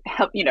relying,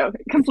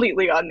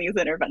 completely on these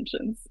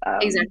interventions.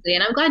 Exactly.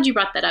 And I'm glad you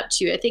brought that up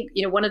too. I think,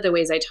 one of the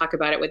ways I talk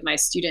about it with my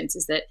students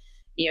is that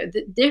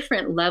the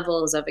different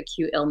levels of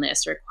acute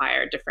illness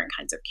require different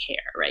kinds of care,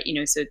 right?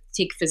 So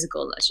take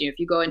physical illness. If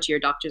you go into your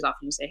doctor's office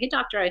and you say, "Hey,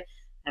 doctor, I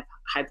have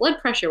high blood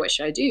pressure. What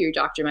should I do?" Your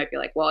doctor might be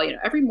like, "Well,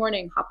 every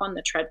morning hop on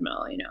the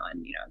treadmill, and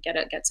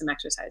get some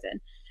exercise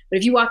in." But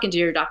if you walk into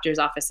your doctor's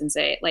office and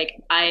say,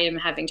 like, "I am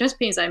having chest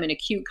pains, I'm in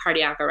acute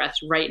cardiac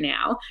arrest right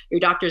now,"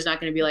 your doctor's not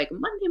going to be like,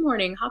 "Monday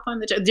morning, hop on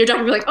the treadmill." Your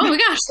doctor will be like, "Oh my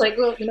gosh,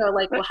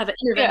 we'll have an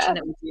intervention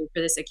that we do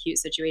for this acute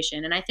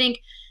situation." And I think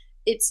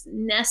it's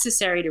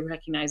necessary to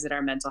recognize that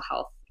our mental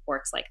health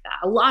works like that.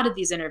 A lot of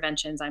these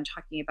interventions I'm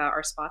talking about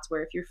are spots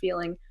where if you're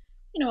feeling,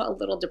 a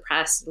little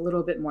depressed, a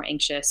little bit more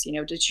anxious,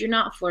 that you're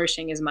not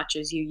flourishing as much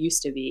as you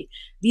used to be,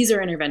 these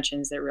are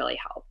interventions that really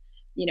help.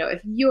 If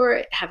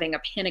you're having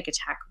a panic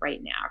attack right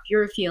now, if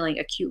you're feeling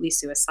acutely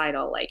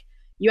suicidal, like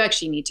you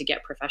actually need to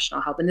get professional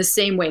help in the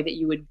same way that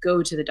you would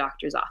go to the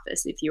doctor's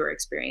office if you were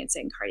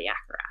experiencing cardiac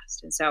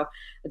arrest. And so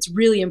it's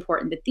really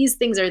important that these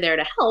things are there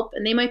to help,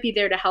 and they might be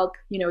there to help,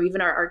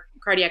 even our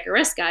cardiac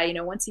arrest guy,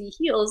 once he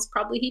heals,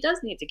 probably he does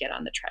need to get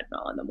on the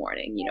treadmill in the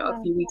morning,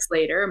 a few weeks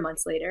later,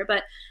 months later.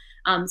 But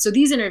so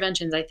these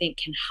interventions, I think,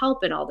 can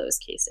help in all those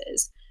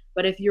cases.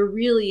 But if you're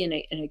really in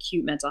an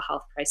acute mental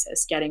health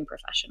crisis, getting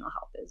professional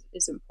help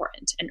is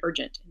important and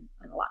urgent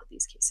in a lot of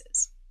these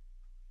cases.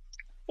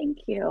 Thank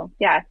you.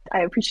 Yeah, I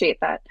appreciate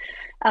that.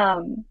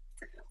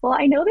 Well,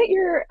 I know that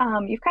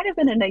you've kind of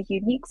been in a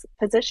unique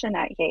position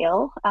at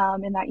Yale,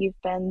 in that you've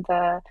been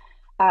the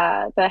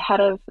head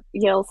of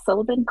Yale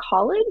Sullivan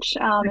College.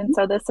 And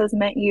so this has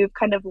meant you've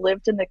kind of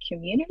lived in the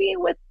community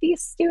with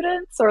these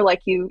students, or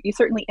like you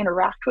certainly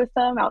interact with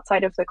them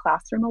outside of the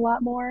classroom a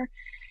lot more.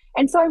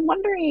 And so I'm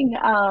wondering,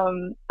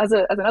 as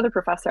another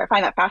professor, I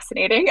find that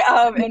fascinating,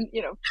 and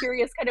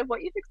curious kind of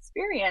what you've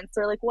experienced,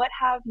 or like what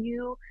have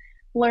you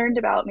learned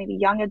about maybe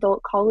young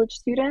adult college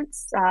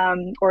students,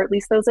 or at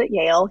least those at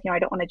Yale. I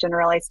don't want to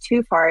generalize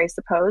too far, I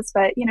suppose,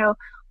 but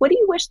what do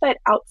you wish that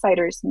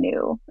outsiders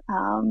knew,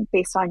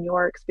 based on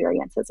your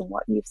experiences and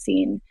what you've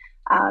seen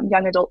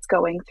young adults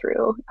going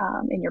through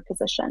in your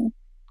position?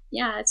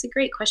 Yeah, it's a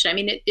great question. I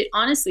mean, it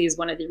honestly is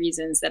one of the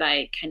reasons that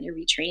I kind of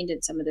retrained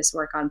in some of this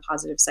work on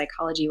positive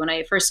psychology. When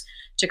I first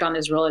took on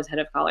this role as head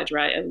of college,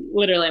 where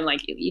I'm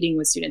like eating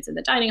with students in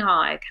the dining hall,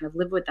 I kind of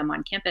live with them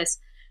on campus.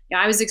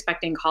 I was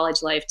expecting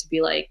college life to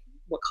be like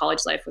what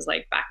college life was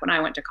like back when I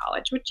went to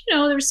college, which,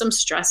 there were some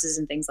stresses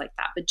and things like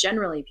that. But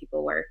generally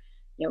people were,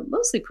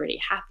 mostly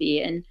pretty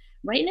happy. And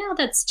right now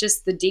that's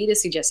just, the data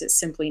suggests it's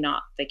simply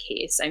not the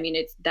case. I mean,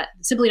 it's that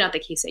simply not the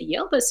case at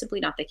Yale, but simply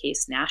not the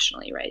case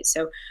nationally, right?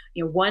 So,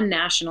 one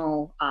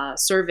national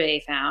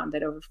survey found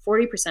that over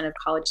 40% of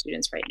college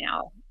students right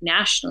now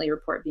nationally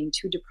report being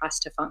too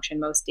depressed to function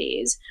most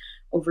days.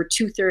 Over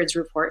 2/3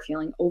 report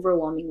feeling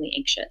overwhelmingly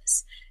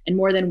anxious, and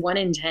more than 1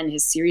 in 10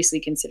 has seriously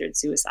considered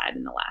suicide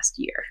in the last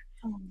year.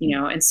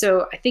 And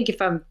so I think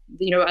if I'm,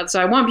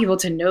 so I want people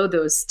to know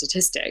those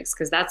statistics,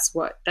 because that's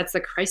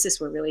the crisis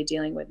we're really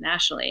dealing with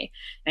nationally.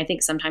 And I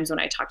think sometimes when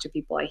I talk to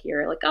people, I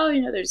hear like, oh,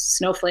 there's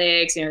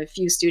snowflakes, a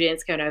few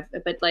students kind of,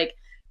 but like,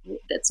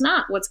 that's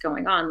not what's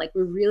going on. Like,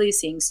 we're really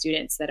seeing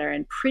students that are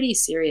in pretty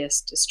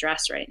serious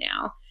distress right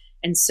now.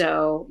 And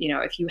so,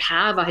 if you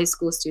have a high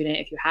school student,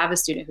 if you have a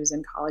student who's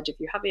in college, if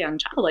you have a young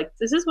child, like,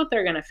 this is what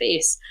they're going to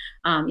face,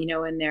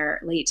 in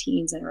their late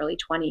teens and early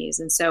 20s.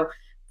 And so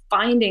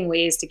finding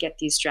ways to get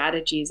these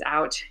strategies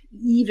out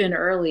even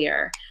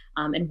earlier,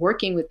 and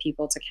working with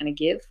people to kind of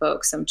give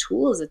folks some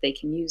tools that they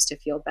can use to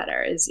feel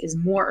better is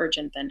more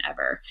urgent than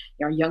ever.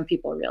 Our young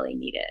people really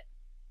need it.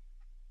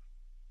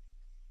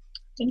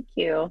 Thank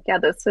you. Yeah,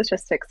 those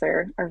statistics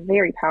are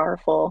very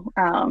powerful,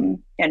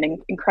 and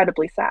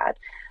incredibly sad.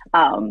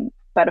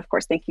 But of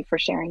course, thank you for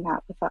sharing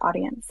that with the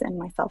audience and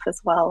myself as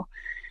well.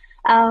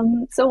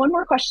 So one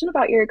more question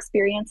about your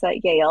experience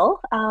at Yale.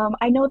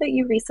 I know that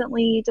you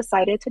recently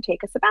decided to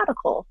take a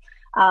sabbatical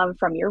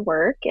from your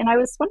work, and I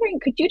was wondering,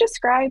 could you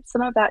describe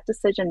some of that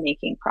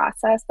decision-making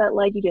process that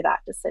led you to that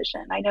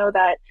decision? I know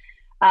that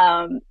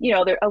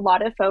there are a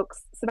lot of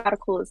folks,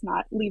 sabbatical is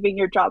not leaving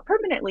your job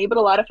permanently, but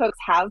a lot of folks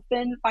have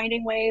been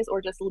finding ways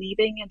or just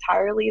leaving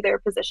entirely their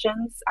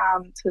positions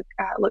to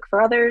look for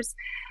others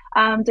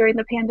during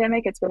the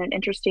pandemic. It's been an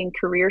interesting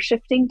career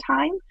shifting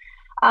time.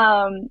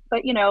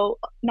 But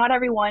not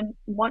everyone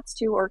wants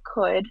to or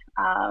could,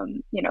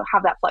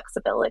 have that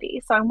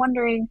flexibility. So I'm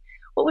wondering,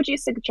 what would you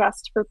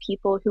suggest for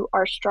people who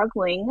are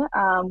struggling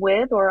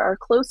with or are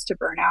close to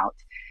burnout?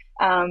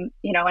 And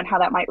how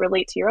that might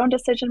relate to your own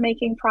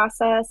decision-making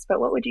process,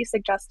 but what would you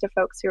suggest to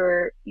folks who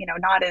are,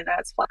 not in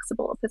as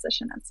flexible a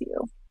position as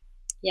you?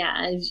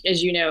 Yeah,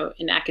 as you know,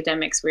 in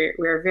academics,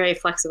 we're very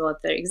flexible.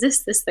 There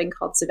exists this thing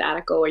called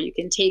sabbatical, where you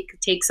can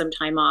take some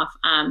time off,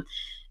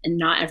 and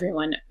not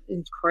everyone,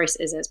 of course,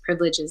 is as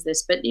privileged as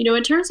this. But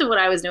in terms of what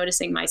I was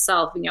noticing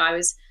myself, I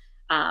was,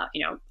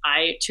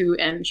 I too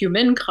am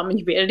human, common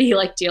humanity,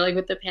 like dealing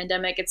with the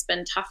pandemic. It's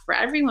been tough for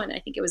everyone. I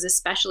think it was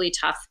especially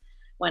tough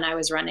when I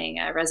was running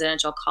a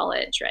residential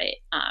college, right,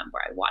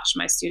 where I watched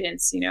my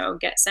students,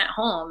 get sent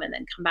home and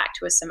then come back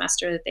to a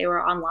semester that they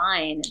were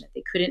online and that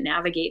they couldn't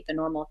navigate the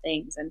normal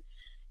things. And,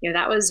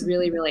 that was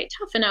really, really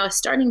tough. And I was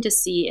starting to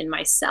see in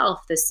myself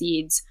the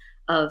seeds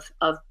of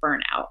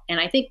burnout. And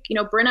I think,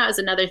 burnout is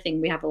another thing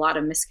we have a lot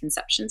of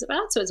misconceptions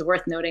about. So it's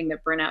worth noting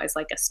that burnout is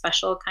like a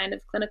special kind of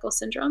clinical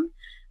syndrome.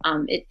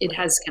 It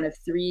has kind of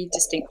three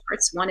distinct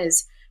parts. One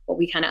is what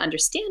we kind of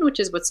understand, which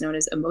is what's known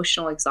as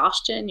emotional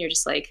exhaustion. You're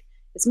just like,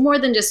 it's more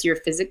than just you're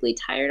physically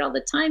tired all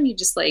the time. You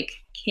just like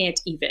can't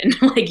even,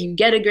 like, you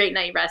get a great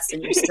night rest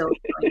and you're still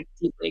feeling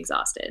deeply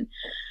exhausted.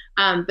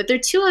 But there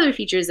are two other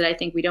features that I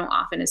think we don't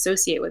often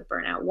associate with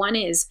burnout. One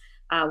is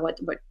what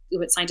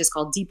scientists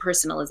call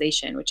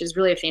depersonalization, which is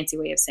really a fancy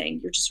way of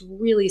saying you're just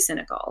really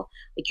cynical.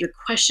 Like, you're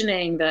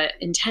questioning the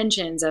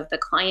intentions of the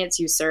clients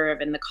you serve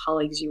and the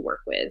colleagues you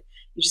work with.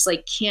 You just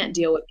like can't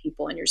deal with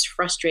people, and you're just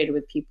frustrated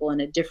with people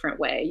in a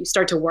different way. You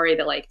start to worry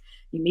that like,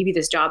 maybe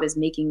this job is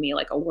making me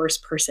like a worse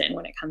person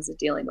when it comes to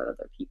dealing with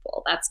other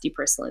people. That's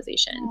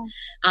depersonalization.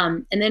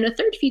 And then a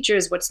third feature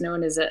is what's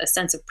known as a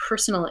sense of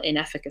personal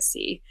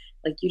inefficacy.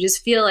 Like, you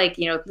just feel like,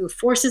 the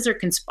forces are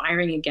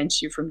conspiring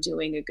against you from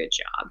doing a good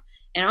job.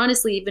 And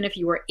honestly, even if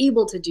you were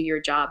able to do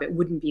your job, it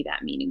wouldn't be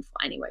that meaningful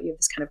anyway. You have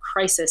this kind of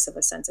crisis of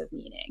a sense of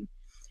meaning.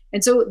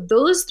 And so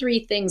those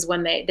three things,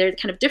 when they're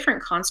kind of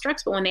different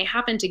constructs, but when they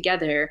happen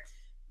together,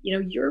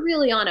 you're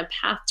really on a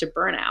path to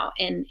burnout.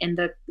 And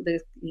the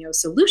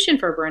solution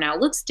for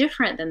burnout looks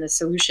different than the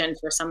solution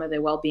for some of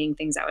the well-being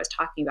things I was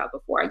talking about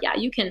before. Yeah,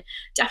 you can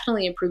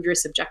definitely improve your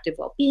subjective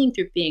well-being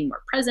through being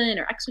more present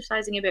or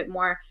exercising a bit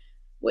more.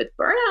 With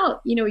burnout,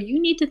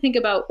 you need to think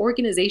about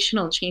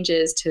organizational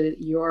changes to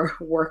your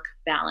work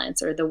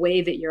balance or the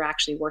way that you're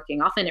actually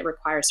working. Often it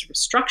requires sort of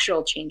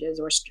structural changes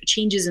or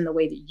changes in the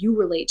way that you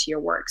relate to your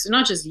work. So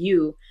not just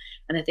you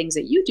and the things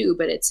that you do,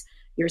 but it's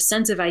your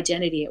sense of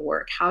identity at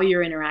work, how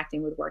you're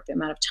interacting with work, the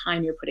amount of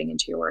time you're putting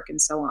into your work,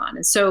 and so on.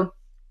 And so,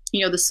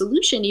 the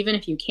solution, even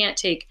if you can't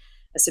take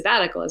a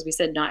sabbatical, as we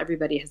said, not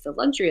everybody has the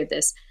luxury of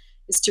this,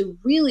 is to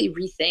really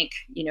rethink,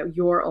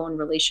 your own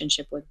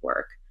relationship with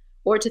work,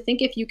 or to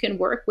think if you can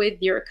work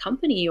with your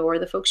company or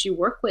the folks you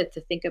work with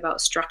to think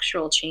about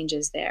structural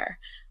changes there.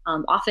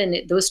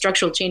 Often those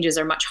structural changes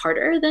are much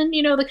harder than,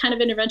 the kind of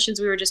interventions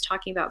we were just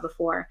talking about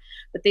before,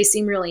 but they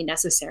seem really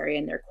necessary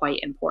and they're quite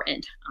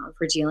important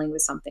for dealing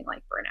with something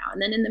like burnout.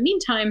 And then in the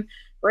meantime,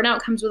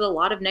 burnout comes with a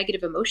lot of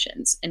negative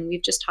emotions. And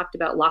we've just talked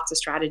about lots of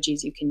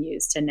strategies you can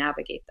use to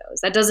navigate those.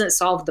 That doesn't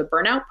solve the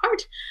burnout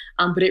part,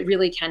 but it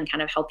really can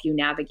kind of help you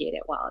navigate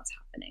it while it's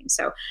happening.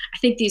 So I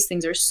think these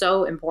things are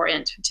so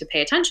important to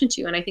pay attention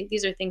to. And I think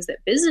these are things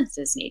that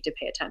businesses need to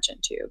pay attention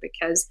to,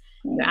 because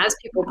as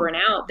people burn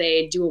out,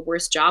 they do a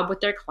worse job with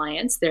their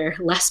clients. They're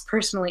less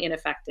personally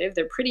ineffective.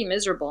 They're pretty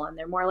miserable, and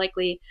they're more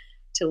likely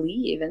to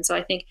leave. And so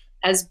I think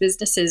as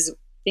businesses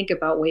think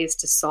about ways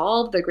to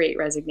solve the Great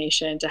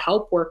Resignation, to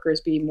help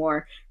workers be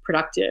more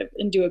productive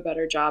and do a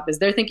better job, as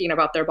they're thinking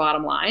about their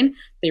bottom line,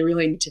 they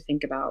really need to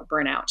think about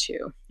burnout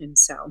too. And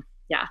so,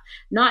 yeah,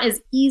 not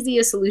as easy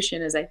a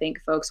solution as I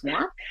think folks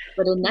want,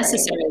 but a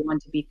necessary one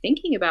to be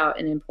thinking about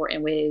in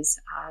important ways.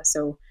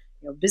 So,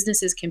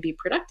 businesses can be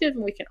productive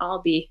and we can all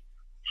be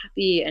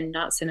happy and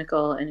not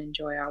cynical and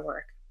enjoy our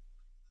work.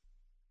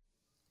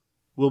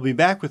 We'll be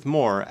back with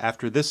more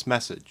after this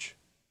message.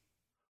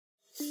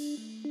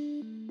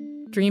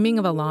 Dreaming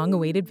of a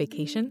long-awaited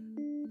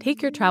vacation?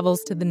 Take your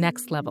travels to the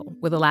next level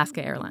with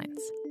Alaska Airlines.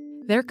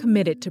 They're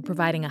committed to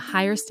providing a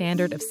higher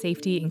standard of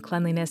safety and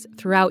cleanliness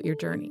throughout your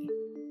journey.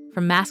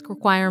 From mask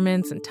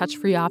requirements and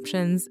touch-free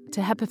options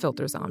to HEPA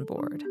filters on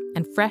board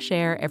and fresh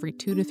air every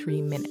 2 to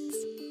 3 minutes.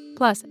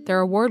 Plus, their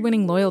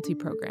award-winning loyalty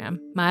program,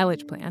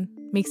 Mileage Plan,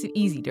 makes it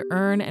easy to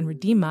earn and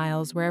redeem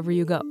miles wherever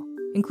you go,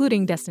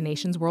 including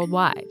destinations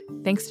worldwide,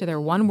 thanks to their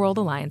One World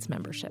Alliance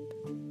membership.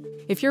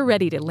 If you're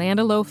ready to land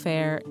a low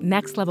fare,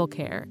 next-level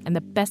care, and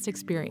the best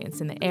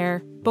experience in the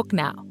air, book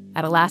now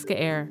at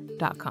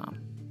alaskaair.com.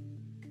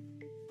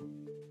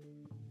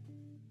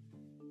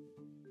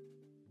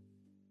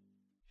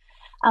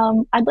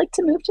 I'd like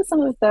to move to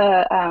some of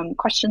the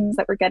questions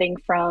that we're getting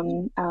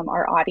from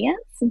our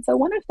audience. And so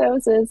one of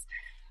those is,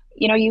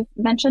 you've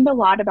mentioned a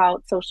lot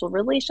about social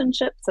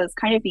relationships as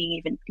kind of being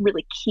even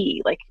really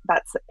key. Like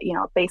that's,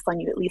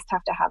 baseline, you at least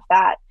have to have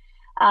that.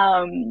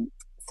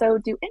 So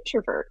do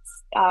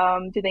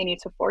introverts, do they need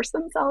to force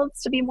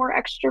themselves to be more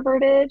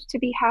extroverted to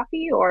be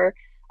happy? Or,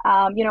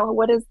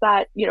 what is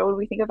that, when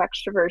we think of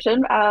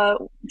extroversion,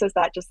 does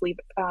that just leave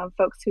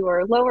folks who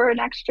are lower in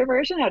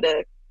extroversion at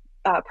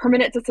a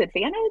permanent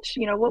disadvantage?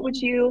 What would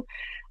you,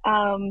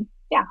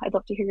 I'd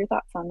love to hear your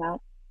thoughts on that.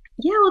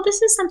 Yeah, well,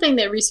 this is something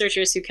that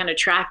researchers who kind of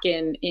track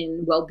in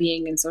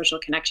well-being and social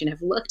connection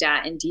have looked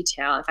at in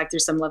detail. In fact,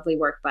 there's some lovely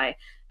work by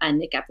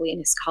Nick Epley and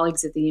his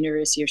colleagues at the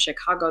University of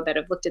Chicago that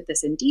have looked at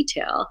this in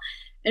detail.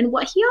 And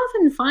what he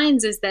often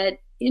finds is that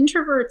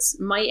introverts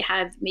might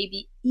have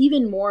maybe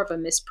even more of a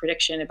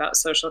misprediction about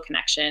social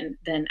connection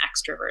than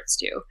extroverts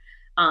do.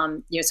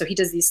 So he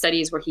does these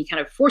studies where he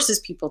kind of forces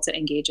people to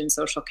engage in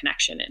social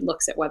connection and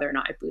looks at whether or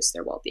not it boosts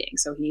their well-being.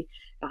 So he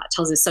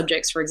tells his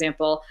subjects, for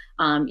example,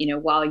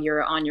 while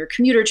you're on your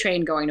commuter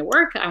train going to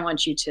work, I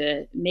want you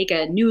to make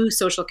a new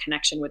social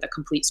connection with a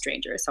complete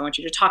stranger. So I want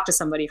you to talk to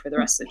somebody for the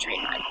rest of the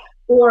train ride.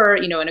 Or,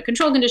 in a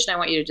control condition, I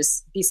want you to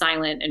just be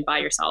silent and by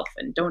yourself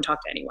and don't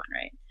talk to anyone,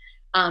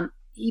 right?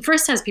 He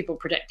first has people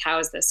predict, how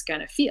is this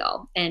going to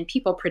feel? And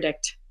people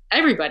predict,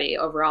 everybody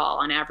overall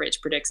on average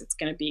predicts it's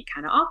going to be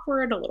kind of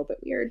awkward, a little bit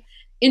weird.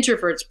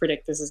 Introverts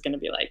predict this is going to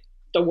be like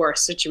the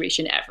worst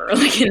situation ever,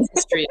 like in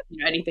history,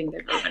 anything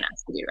they've ever been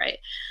asked to do, right?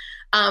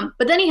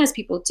 But then he has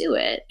people do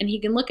it, and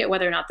he can look at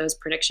whether or not those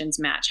predictions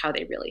match how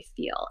they really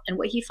feel. And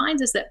what he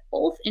finds is that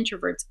both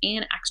introverts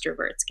and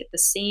extroverts get the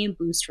same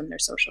boost from their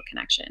social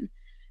connection.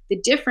 The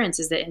difference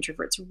is that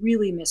introverts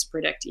really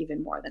mispredict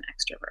even more than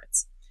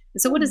extroverts.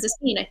 And so what does this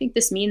mean? I think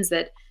this means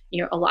that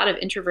a lot of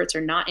introverts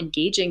are not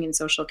engaging in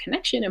social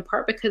connection, in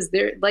part because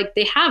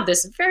they have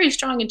this very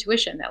strong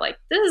intuition that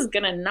this is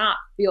going to not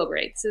feel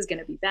great. This is going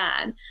to be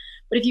bad.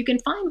 But if you can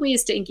find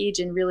ways to engage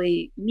in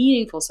really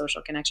meaningful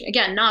social connection,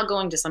 again, not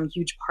going to some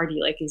huge party,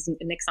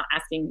 Nick's not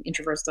asking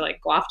introverts to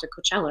go off to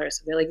Coachella or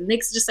something.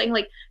 Nick's just saying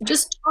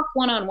just talk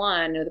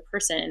one-on-one with the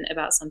person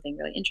about something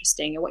really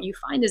interesting. And what you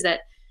find is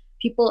that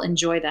people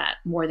enjoy that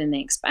more than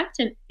they expect,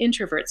 and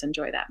introverts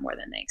enjoy that more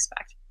than they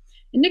expect.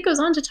 And Nick goes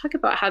on to talk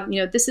about how,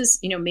 this is,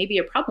 maybe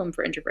a problem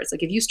for introverts.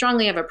 If you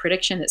strongly have a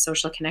prediction that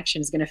social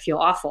connection is going to feel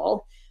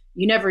awful,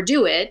 you never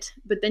do it,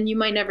 but then you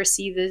might never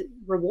see the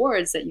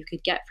rewards that you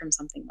could get from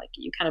something like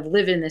it. You kind of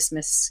live in this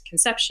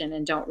misconception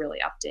and don't really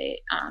update.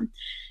 And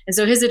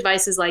so his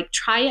advice is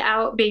try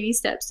out baby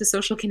steps to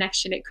social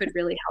connection. It could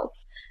really help.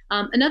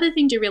 Another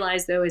thing to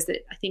realize, though, is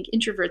that I think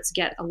introverts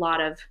get a lot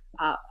of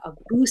a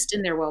boost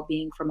in their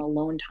well-being from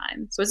alone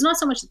time. So it's not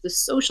so much that the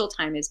social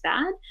time is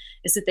bad,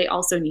 it's that they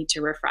also need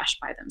to refresh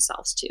by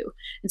themselves too.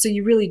 And so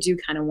you really do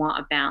kind of want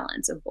a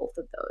balance of both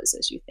of those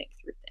as you think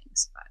through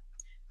things.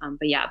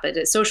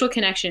 But social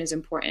connection is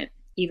important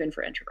even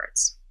for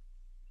introverts.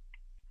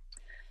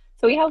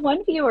 So we have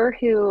one viewer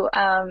who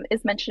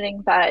is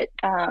mentioning that,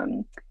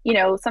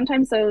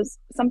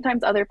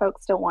 sometimes other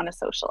folks don't want to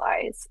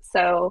socialize.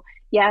 So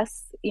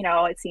yes,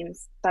 it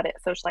seems that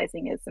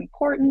socializing is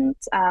important.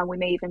 We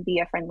may even be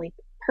a friendly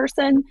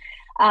person,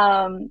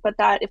 but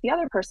that if the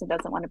other person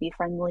doesn't want to be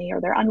friendly or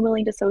they're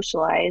unwilling to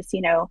socialize,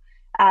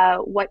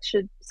 what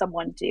should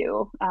someone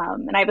do?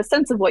 And I have a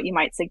sense of what you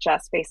might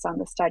suggest based on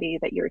the study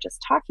that you were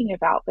just talking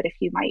about, but if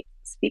you might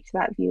speak to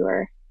that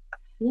viewer.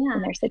 Yeah,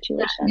 in their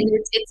situation.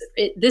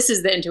 Yeah, this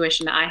is the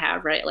intuition that I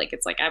have, right?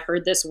 It's I've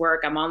heard this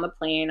work. I'm on the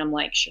plane. I'm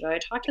should I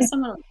talk to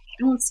someone?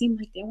 They don't seem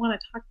like they want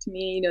to talk to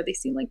me. They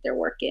seem like they're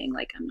working.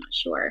 I'm not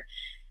sure.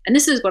 And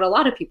this is what a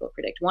lot of people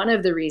predict. One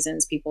of the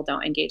reasons people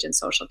don't engage in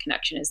social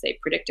connection is they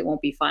predict it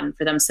won't be fun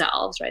for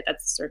themselves, right?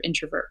 That's sort of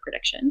introvert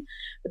prediction.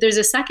 But there's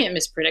a second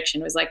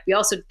misprediction was like, we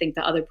also think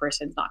the other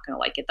person's not going to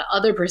like it. The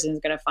other person is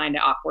going to find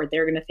it awkward.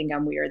 They're going to think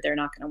I'm weird. They're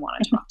not going to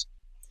want to talk to me.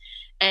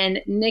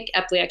 And Nick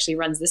Epley actually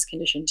runs this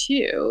condition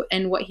too.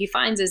 And what he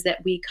finds is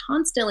that we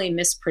constantly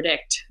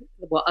mispredict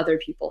what other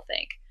people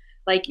think.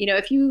 Like,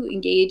 if you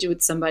engage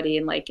with somebody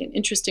in like an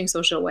interesting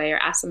social way or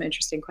ask them an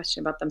interesting question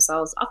about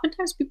themselves,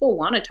 oftentimes people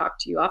want to talk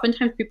to you.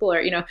 Oftentimes people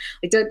are,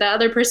 like the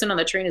other person on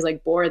the train is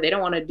like bored. They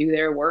don't want to do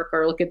their work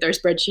or look at their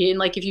spreadsheet. And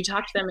like, if you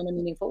talk to them in a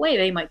meaningful way,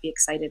 they might be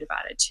excited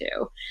about it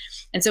too.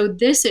 And so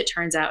this, it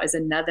turns out, is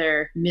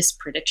another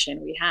misprediction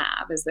we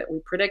have, is that we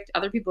predict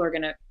other people are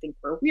going to think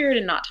we're weird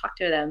and not talk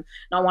to them,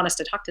 not want us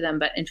to talk to them.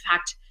 But in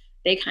fact,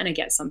 they kind of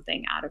get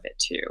something out of it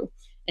too.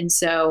 And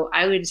so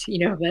I would,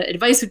 the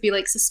advice would be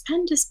like,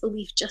 suspend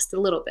disbelief just a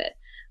little bit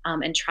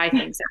and try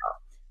things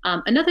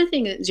out. Another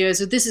thing is,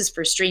 so this is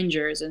for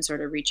strangers and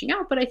sort of reaching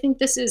out, but I think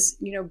this is,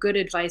 good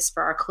advice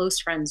for our close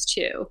friends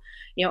too.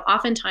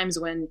 Oftentimes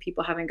when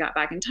people haven't got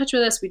back in touch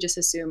with us, we just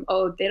assume,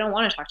 oh, they don't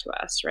want to talk to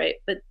us, right?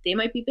 But they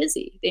might be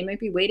busy. They might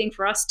be waiting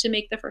for us to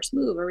make the first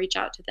move or reach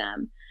out to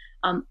them.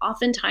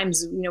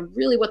 Oftentimes,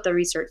 really what the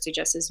research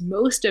suggests is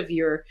most of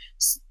your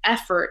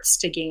efforts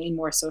to gain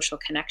more social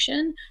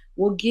connection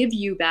will give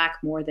you back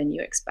more than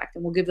you expect,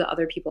 and will give the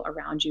other people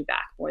around you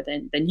back more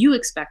than you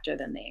expect or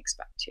than they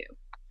expect to.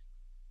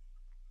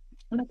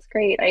 That's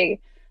great. I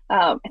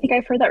think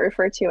I've heard that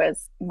referred to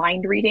as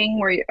mind reading,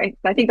 where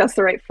I think that's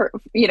the right for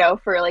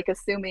like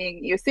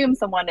you assume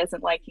someone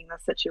isn't liking the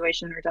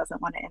situation or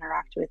doesn't want to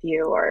interact with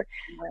you, or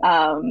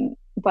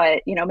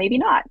but maybe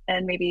not,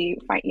 and maybe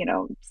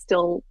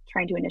still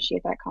trying to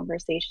initiate that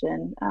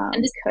conversation.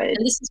 And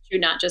this is true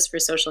not just for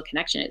social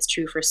connection; it's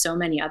true for so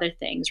many other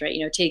things, right?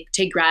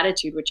 Take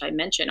gratitude, which I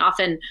mentioned.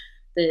 Often,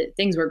 the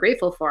things we're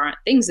grateful for aren't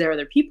things they're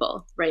other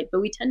people, right?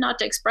 But we tend not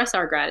to express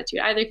our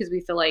gratitude either because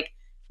we feel like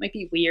it might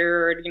be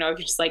weird, if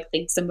you just like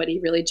thank somebody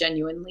really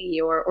genuinely,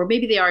 or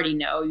maybe they already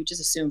know. You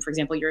just assume, for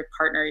example, your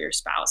partner, your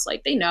spouse,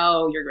 like they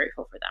know you're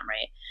grateful for them,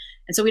 right?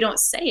 And so we don't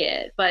say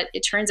it, but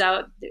it turns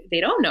out they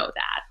don't know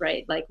that,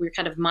 right? Like we're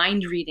kind of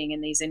mind reading in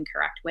these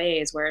incorrect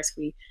ways, whereas if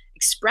we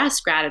express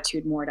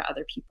gratitude more to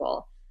other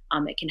people,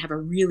 it can have a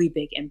really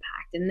big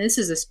impact. And this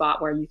is a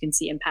spot where you can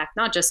see impact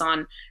not just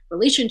on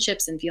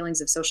relationships and feelings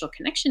of social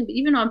connection, but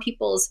even on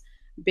people's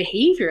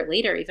behavior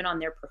later, even on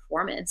their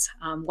performance.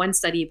 One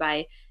study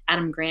by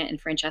Adam Grant and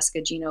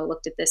Francesca Gino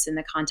looked at this in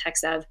the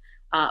context of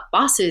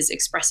bosses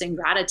expressing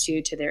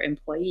gratitude to their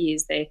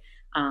employees. They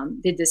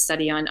did this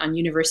study on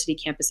university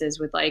campuses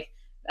with like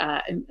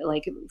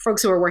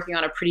folks who were working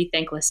on a pretty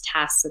thankless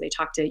task. So they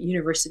talked to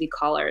university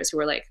callers who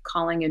were like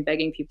calling and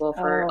begging people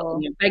for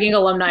begging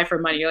alumni for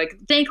money, like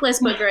thankless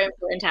but very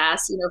important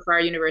tasks, for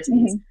our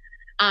universities.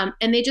 Mm-hmm.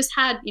 And they just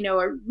had,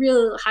 a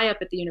real high up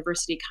at the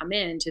university come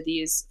in to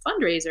these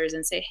fundraisers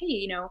and say,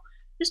 hey,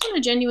 just want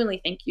to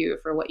genuinely thank you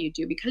for what you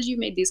do. Because you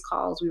made these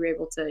calls, we were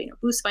able to,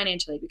 boost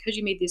financially. Because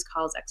you made these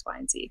calls, X, Y,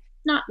 and Z.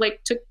 Not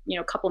like took,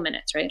 a couple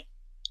minutes, right?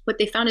 What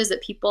they found is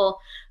that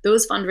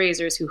those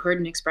fundraisers who heard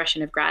an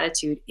expression of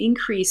gratitude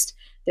increased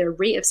their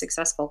rate of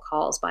successful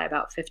calls by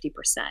about 50%.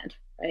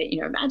 Right?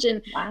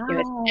 Imagine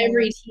if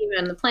every team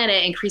on the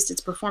planet increased its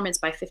performance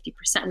by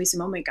 50%. We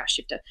assume, oh my gosh,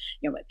 you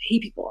have to pay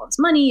people all this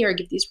money or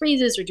give these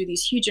raises or do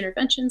these huge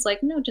interventions.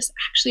 Like, no, just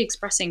actually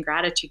expressing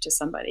gratitude to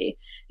somebody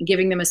and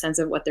giving them a sense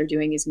of what they're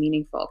doing is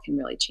meaningful can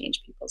really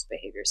change people's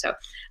behavior. So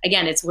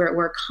again, it's where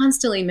we're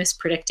constantly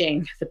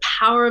mispredicting the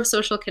power of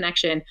social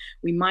connection.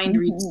 We mind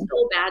read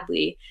so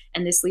badly,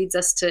 and this leads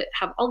us to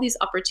have all these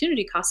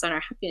opportunity costs on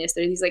our happiness.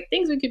 There are these like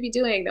things we could be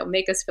doing that will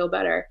make us feel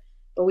better,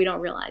 but we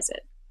don't realize it.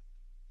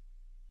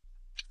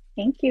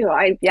 Thank you.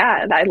 I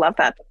love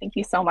that. Thank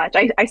you so much.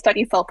 I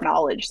study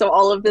self-knowledge. So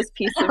all of this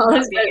piece of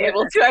being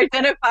able to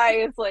identify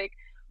is like,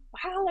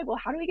 wow, like, well,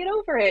 how do we get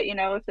over it?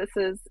 If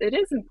it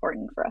is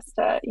important for us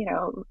to,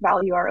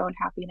 value our own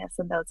happiness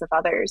and those of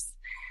others.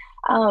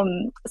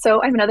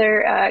 So I have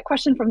another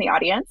question from the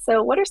audience.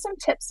 So what are some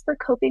tips for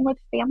coping with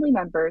family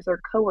members or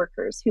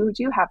coworkers who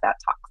do have that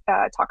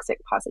toxic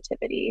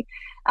positivity?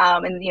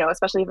 And,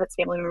 especially if it's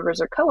family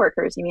members or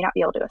coworkers, you may not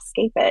be able to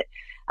escape it.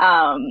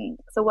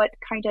 So what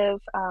kind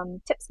of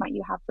tips might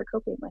you have for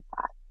coping with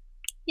that?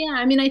 Yeah,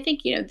 I mean, I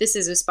think, this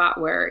is a spot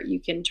where you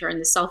can turn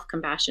the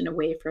self-compassion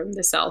away from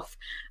the self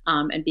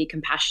and be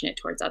compassionate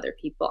towards other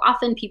people.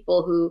 Often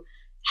people who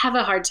have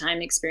a hard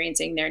time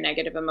experiencing their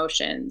negative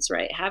emotions,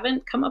 right,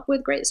 haven't come up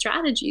with great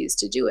strategies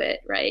to do it,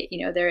 right?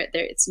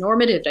 It's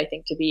normative, I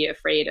think, to be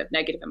afraid of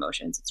negative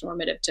emotions. It's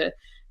normative to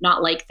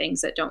not like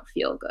things that don't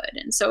feel good.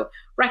 And so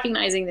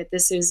recognizing that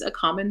this is a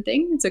common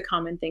thing, it's a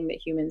common thing that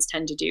humans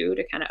tend to do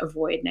to kind of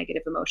avoid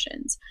negative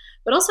emotions.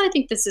 But also I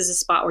think this is a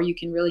spot where you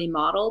can really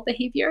model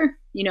behavior.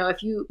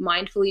 If you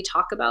mindfully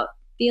talk about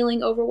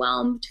feeling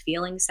overwhelmed,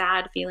 feeling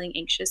sad, feeling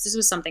anxious. This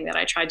was something that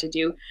I tried to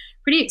do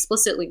pretty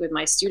explicitly with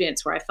my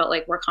students, where I felt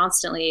like we're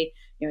constantly,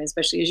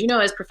 especially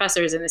as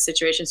professors in this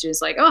situation, students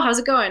like, oh, how's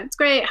it going? It's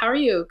great. How are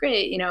you?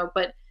 Great.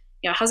 But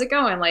how's it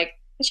going? Like,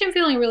 Actually, I'm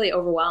feeling really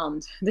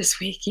overwhelmed this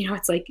week.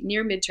 It's like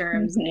near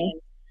midterms and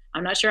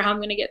I'm not sure how I'm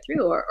going to get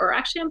through, or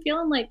actually I'm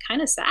feeling like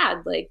kind of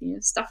sad, like,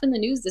 stuff in the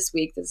news this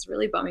week that's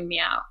really bumming me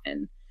out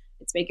and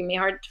it's making me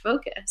hard to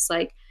focus.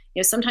 Like,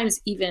 sometimes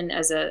even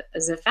as a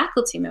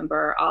faculty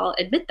member, I'll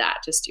admit that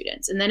to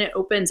students, and then it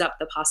opens up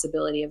the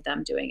possibility of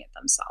them doing it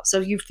themselves.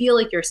 So if you feel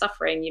like you're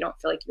suffering, you don't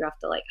feel like you have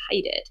to like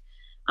hide it.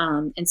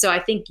 And so I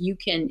think you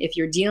can, if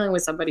you're dealing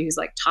with somebody who's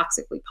like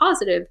toxically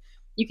positive,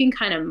 you can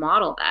kind of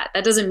model that.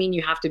 That doesn't mean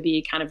you have to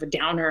be kind of a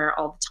downer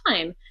all the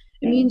time.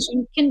 It means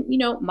you can,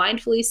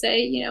 mindfully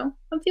say,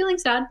 I'm feeling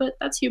sad, but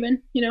that's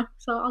human,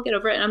 so I'll get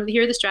over it. And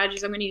here are the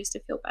strategies I'm going to use to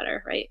feel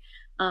better, right?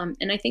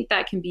 And I think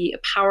that can be a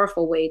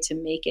powerful way to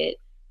make it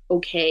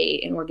okay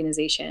in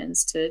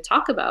organizations to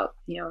talk about,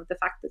 the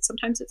fact that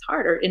sometimes it's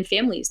hard, or in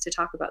families to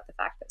talk about the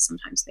fact that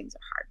sometimes things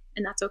are hard,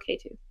 and that's okay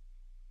too.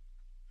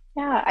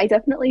 Yeah, I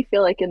definitely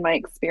feel like in my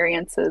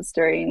experiences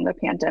during the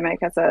pandemic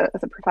as a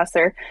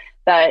professor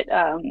that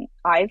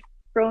I've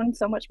grown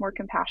so much more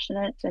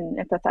compassionate and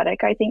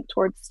empathetic, I think,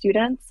 towards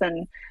students.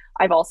 And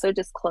I've also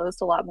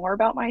disclosed a lot more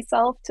about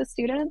myself to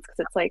students because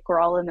it's like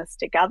we're all in this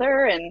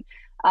together. And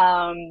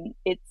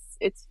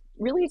it's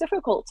really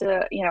difficult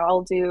to,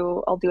 I'll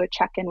do a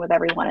check-in with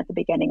everyone at the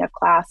beginning of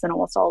class, and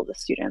almost all of the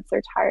students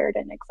are tired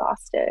and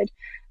exhausted.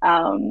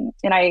 And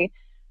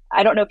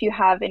I don't know if you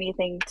have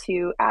anything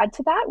to add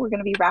to that. We're going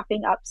to be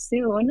wrapping up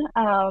soon.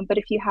 But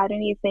if you had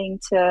anything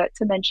to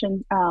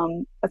mention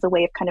as a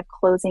way of kind of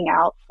closing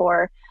out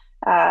for,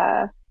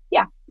 I'll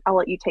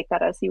let you take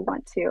that as you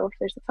want to. If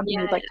there's something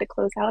you'd like to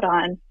close out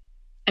on.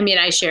 I mean,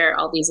 I share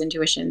all these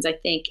intuitions. I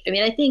think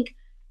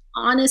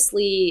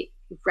honestly,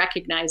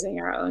 recognizing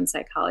our own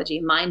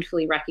psychology,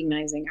 mindfully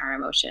recognizing our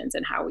emotions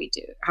and how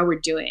we're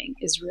doing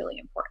is really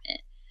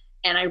important.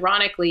 And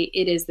ironically,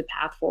 it is the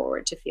path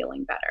forward to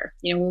feeling better.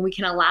 When we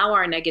can allow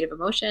our negative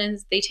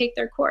emotions, they take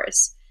their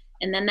course.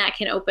 And then that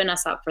can open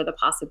us up for the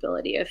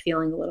possibility of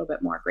feeling a little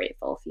bit more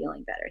grateful,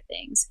 feeling better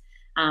things.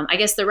 I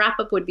guess the wrap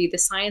up would be the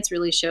science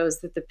really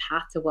shows that the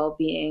path to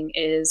well-being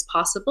is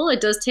possible. It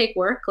does take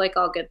work, like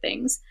all good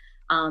things,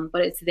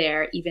 but it's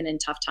there even in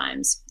tough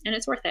times. And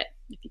it's worth it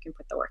if you can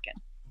put the work in.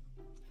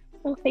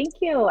 Well, thank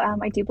you.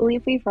 I do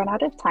believe we've run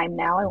out of time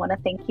now. I want to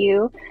thank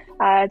you,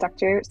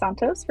 Dr.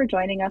 Santos, for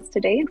joining us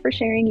today and for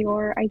sharing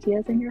your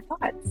ideas and your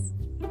thoughts.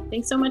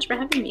 Thanks so much for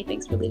having me.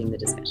 Thanks for leading the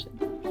discussion.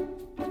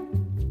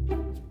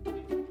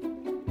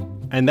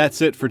 And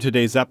that's it for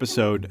today's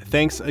episode.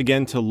 Thanks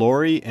again to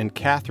Lori and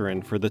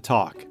Catherine for the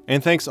talk.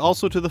 And thanks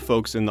also to the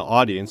folks in the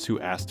audience who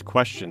asked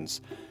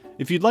questions.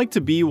 If you'd like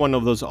to be one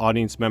of those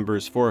audience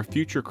members for a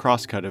future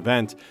Crosscut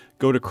event,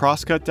 go to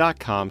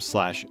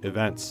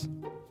crosscut.com/events.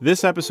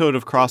 This episode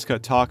of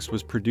Crosscut Talks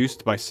was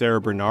produced by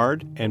Sarah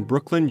Bernard and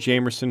Brooklyn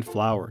Jamerson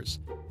Flowers,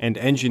 and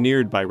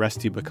engineered by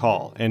Rusty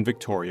Bacall and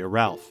Victoria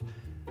Ralph.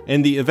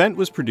 And the event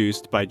was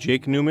produced by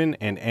Jake Newman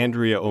and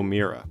Andrea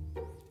O'Meara.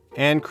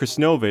 Ann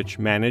Krisnovich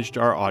managed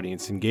our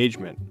audience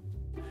engagement.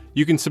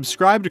 You can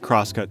subscribe to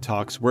Crosscut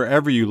Talks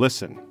wherever you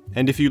listen,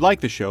 and if you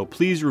like the show,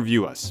 please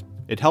review us.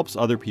 It helps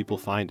other people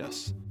find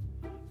us.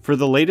 For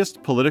the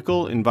latest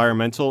political,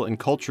 environmental, and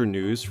culture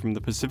news from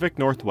the Pacific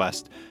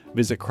Northwest,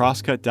 visit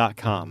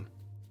crosscut.com.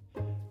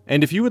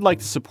 And if you would like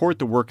to support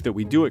the work that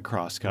we do at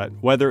Crosscut,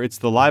 whether it's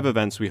the live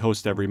events we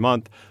host every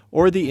month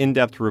or the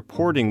in-depth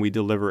reporting we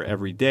deliver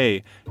every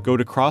day, go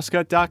to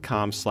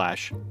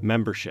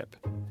crosscut.com/membership.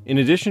 In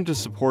addition to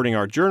supporting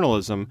our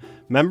journalism,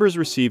 members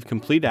receive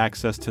complete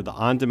access to the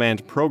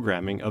on-demand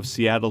programming of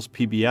Seattle's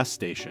PBS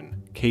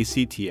station,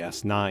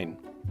 KCTS 9.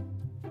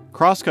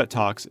 Crosscut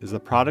Talks is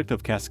a product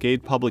of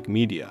Cascade Public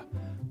Media.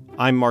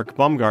 I'm Mark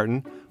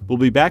Baumgarten. We'll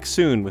be back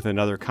soon with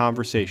another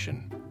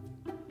conversation.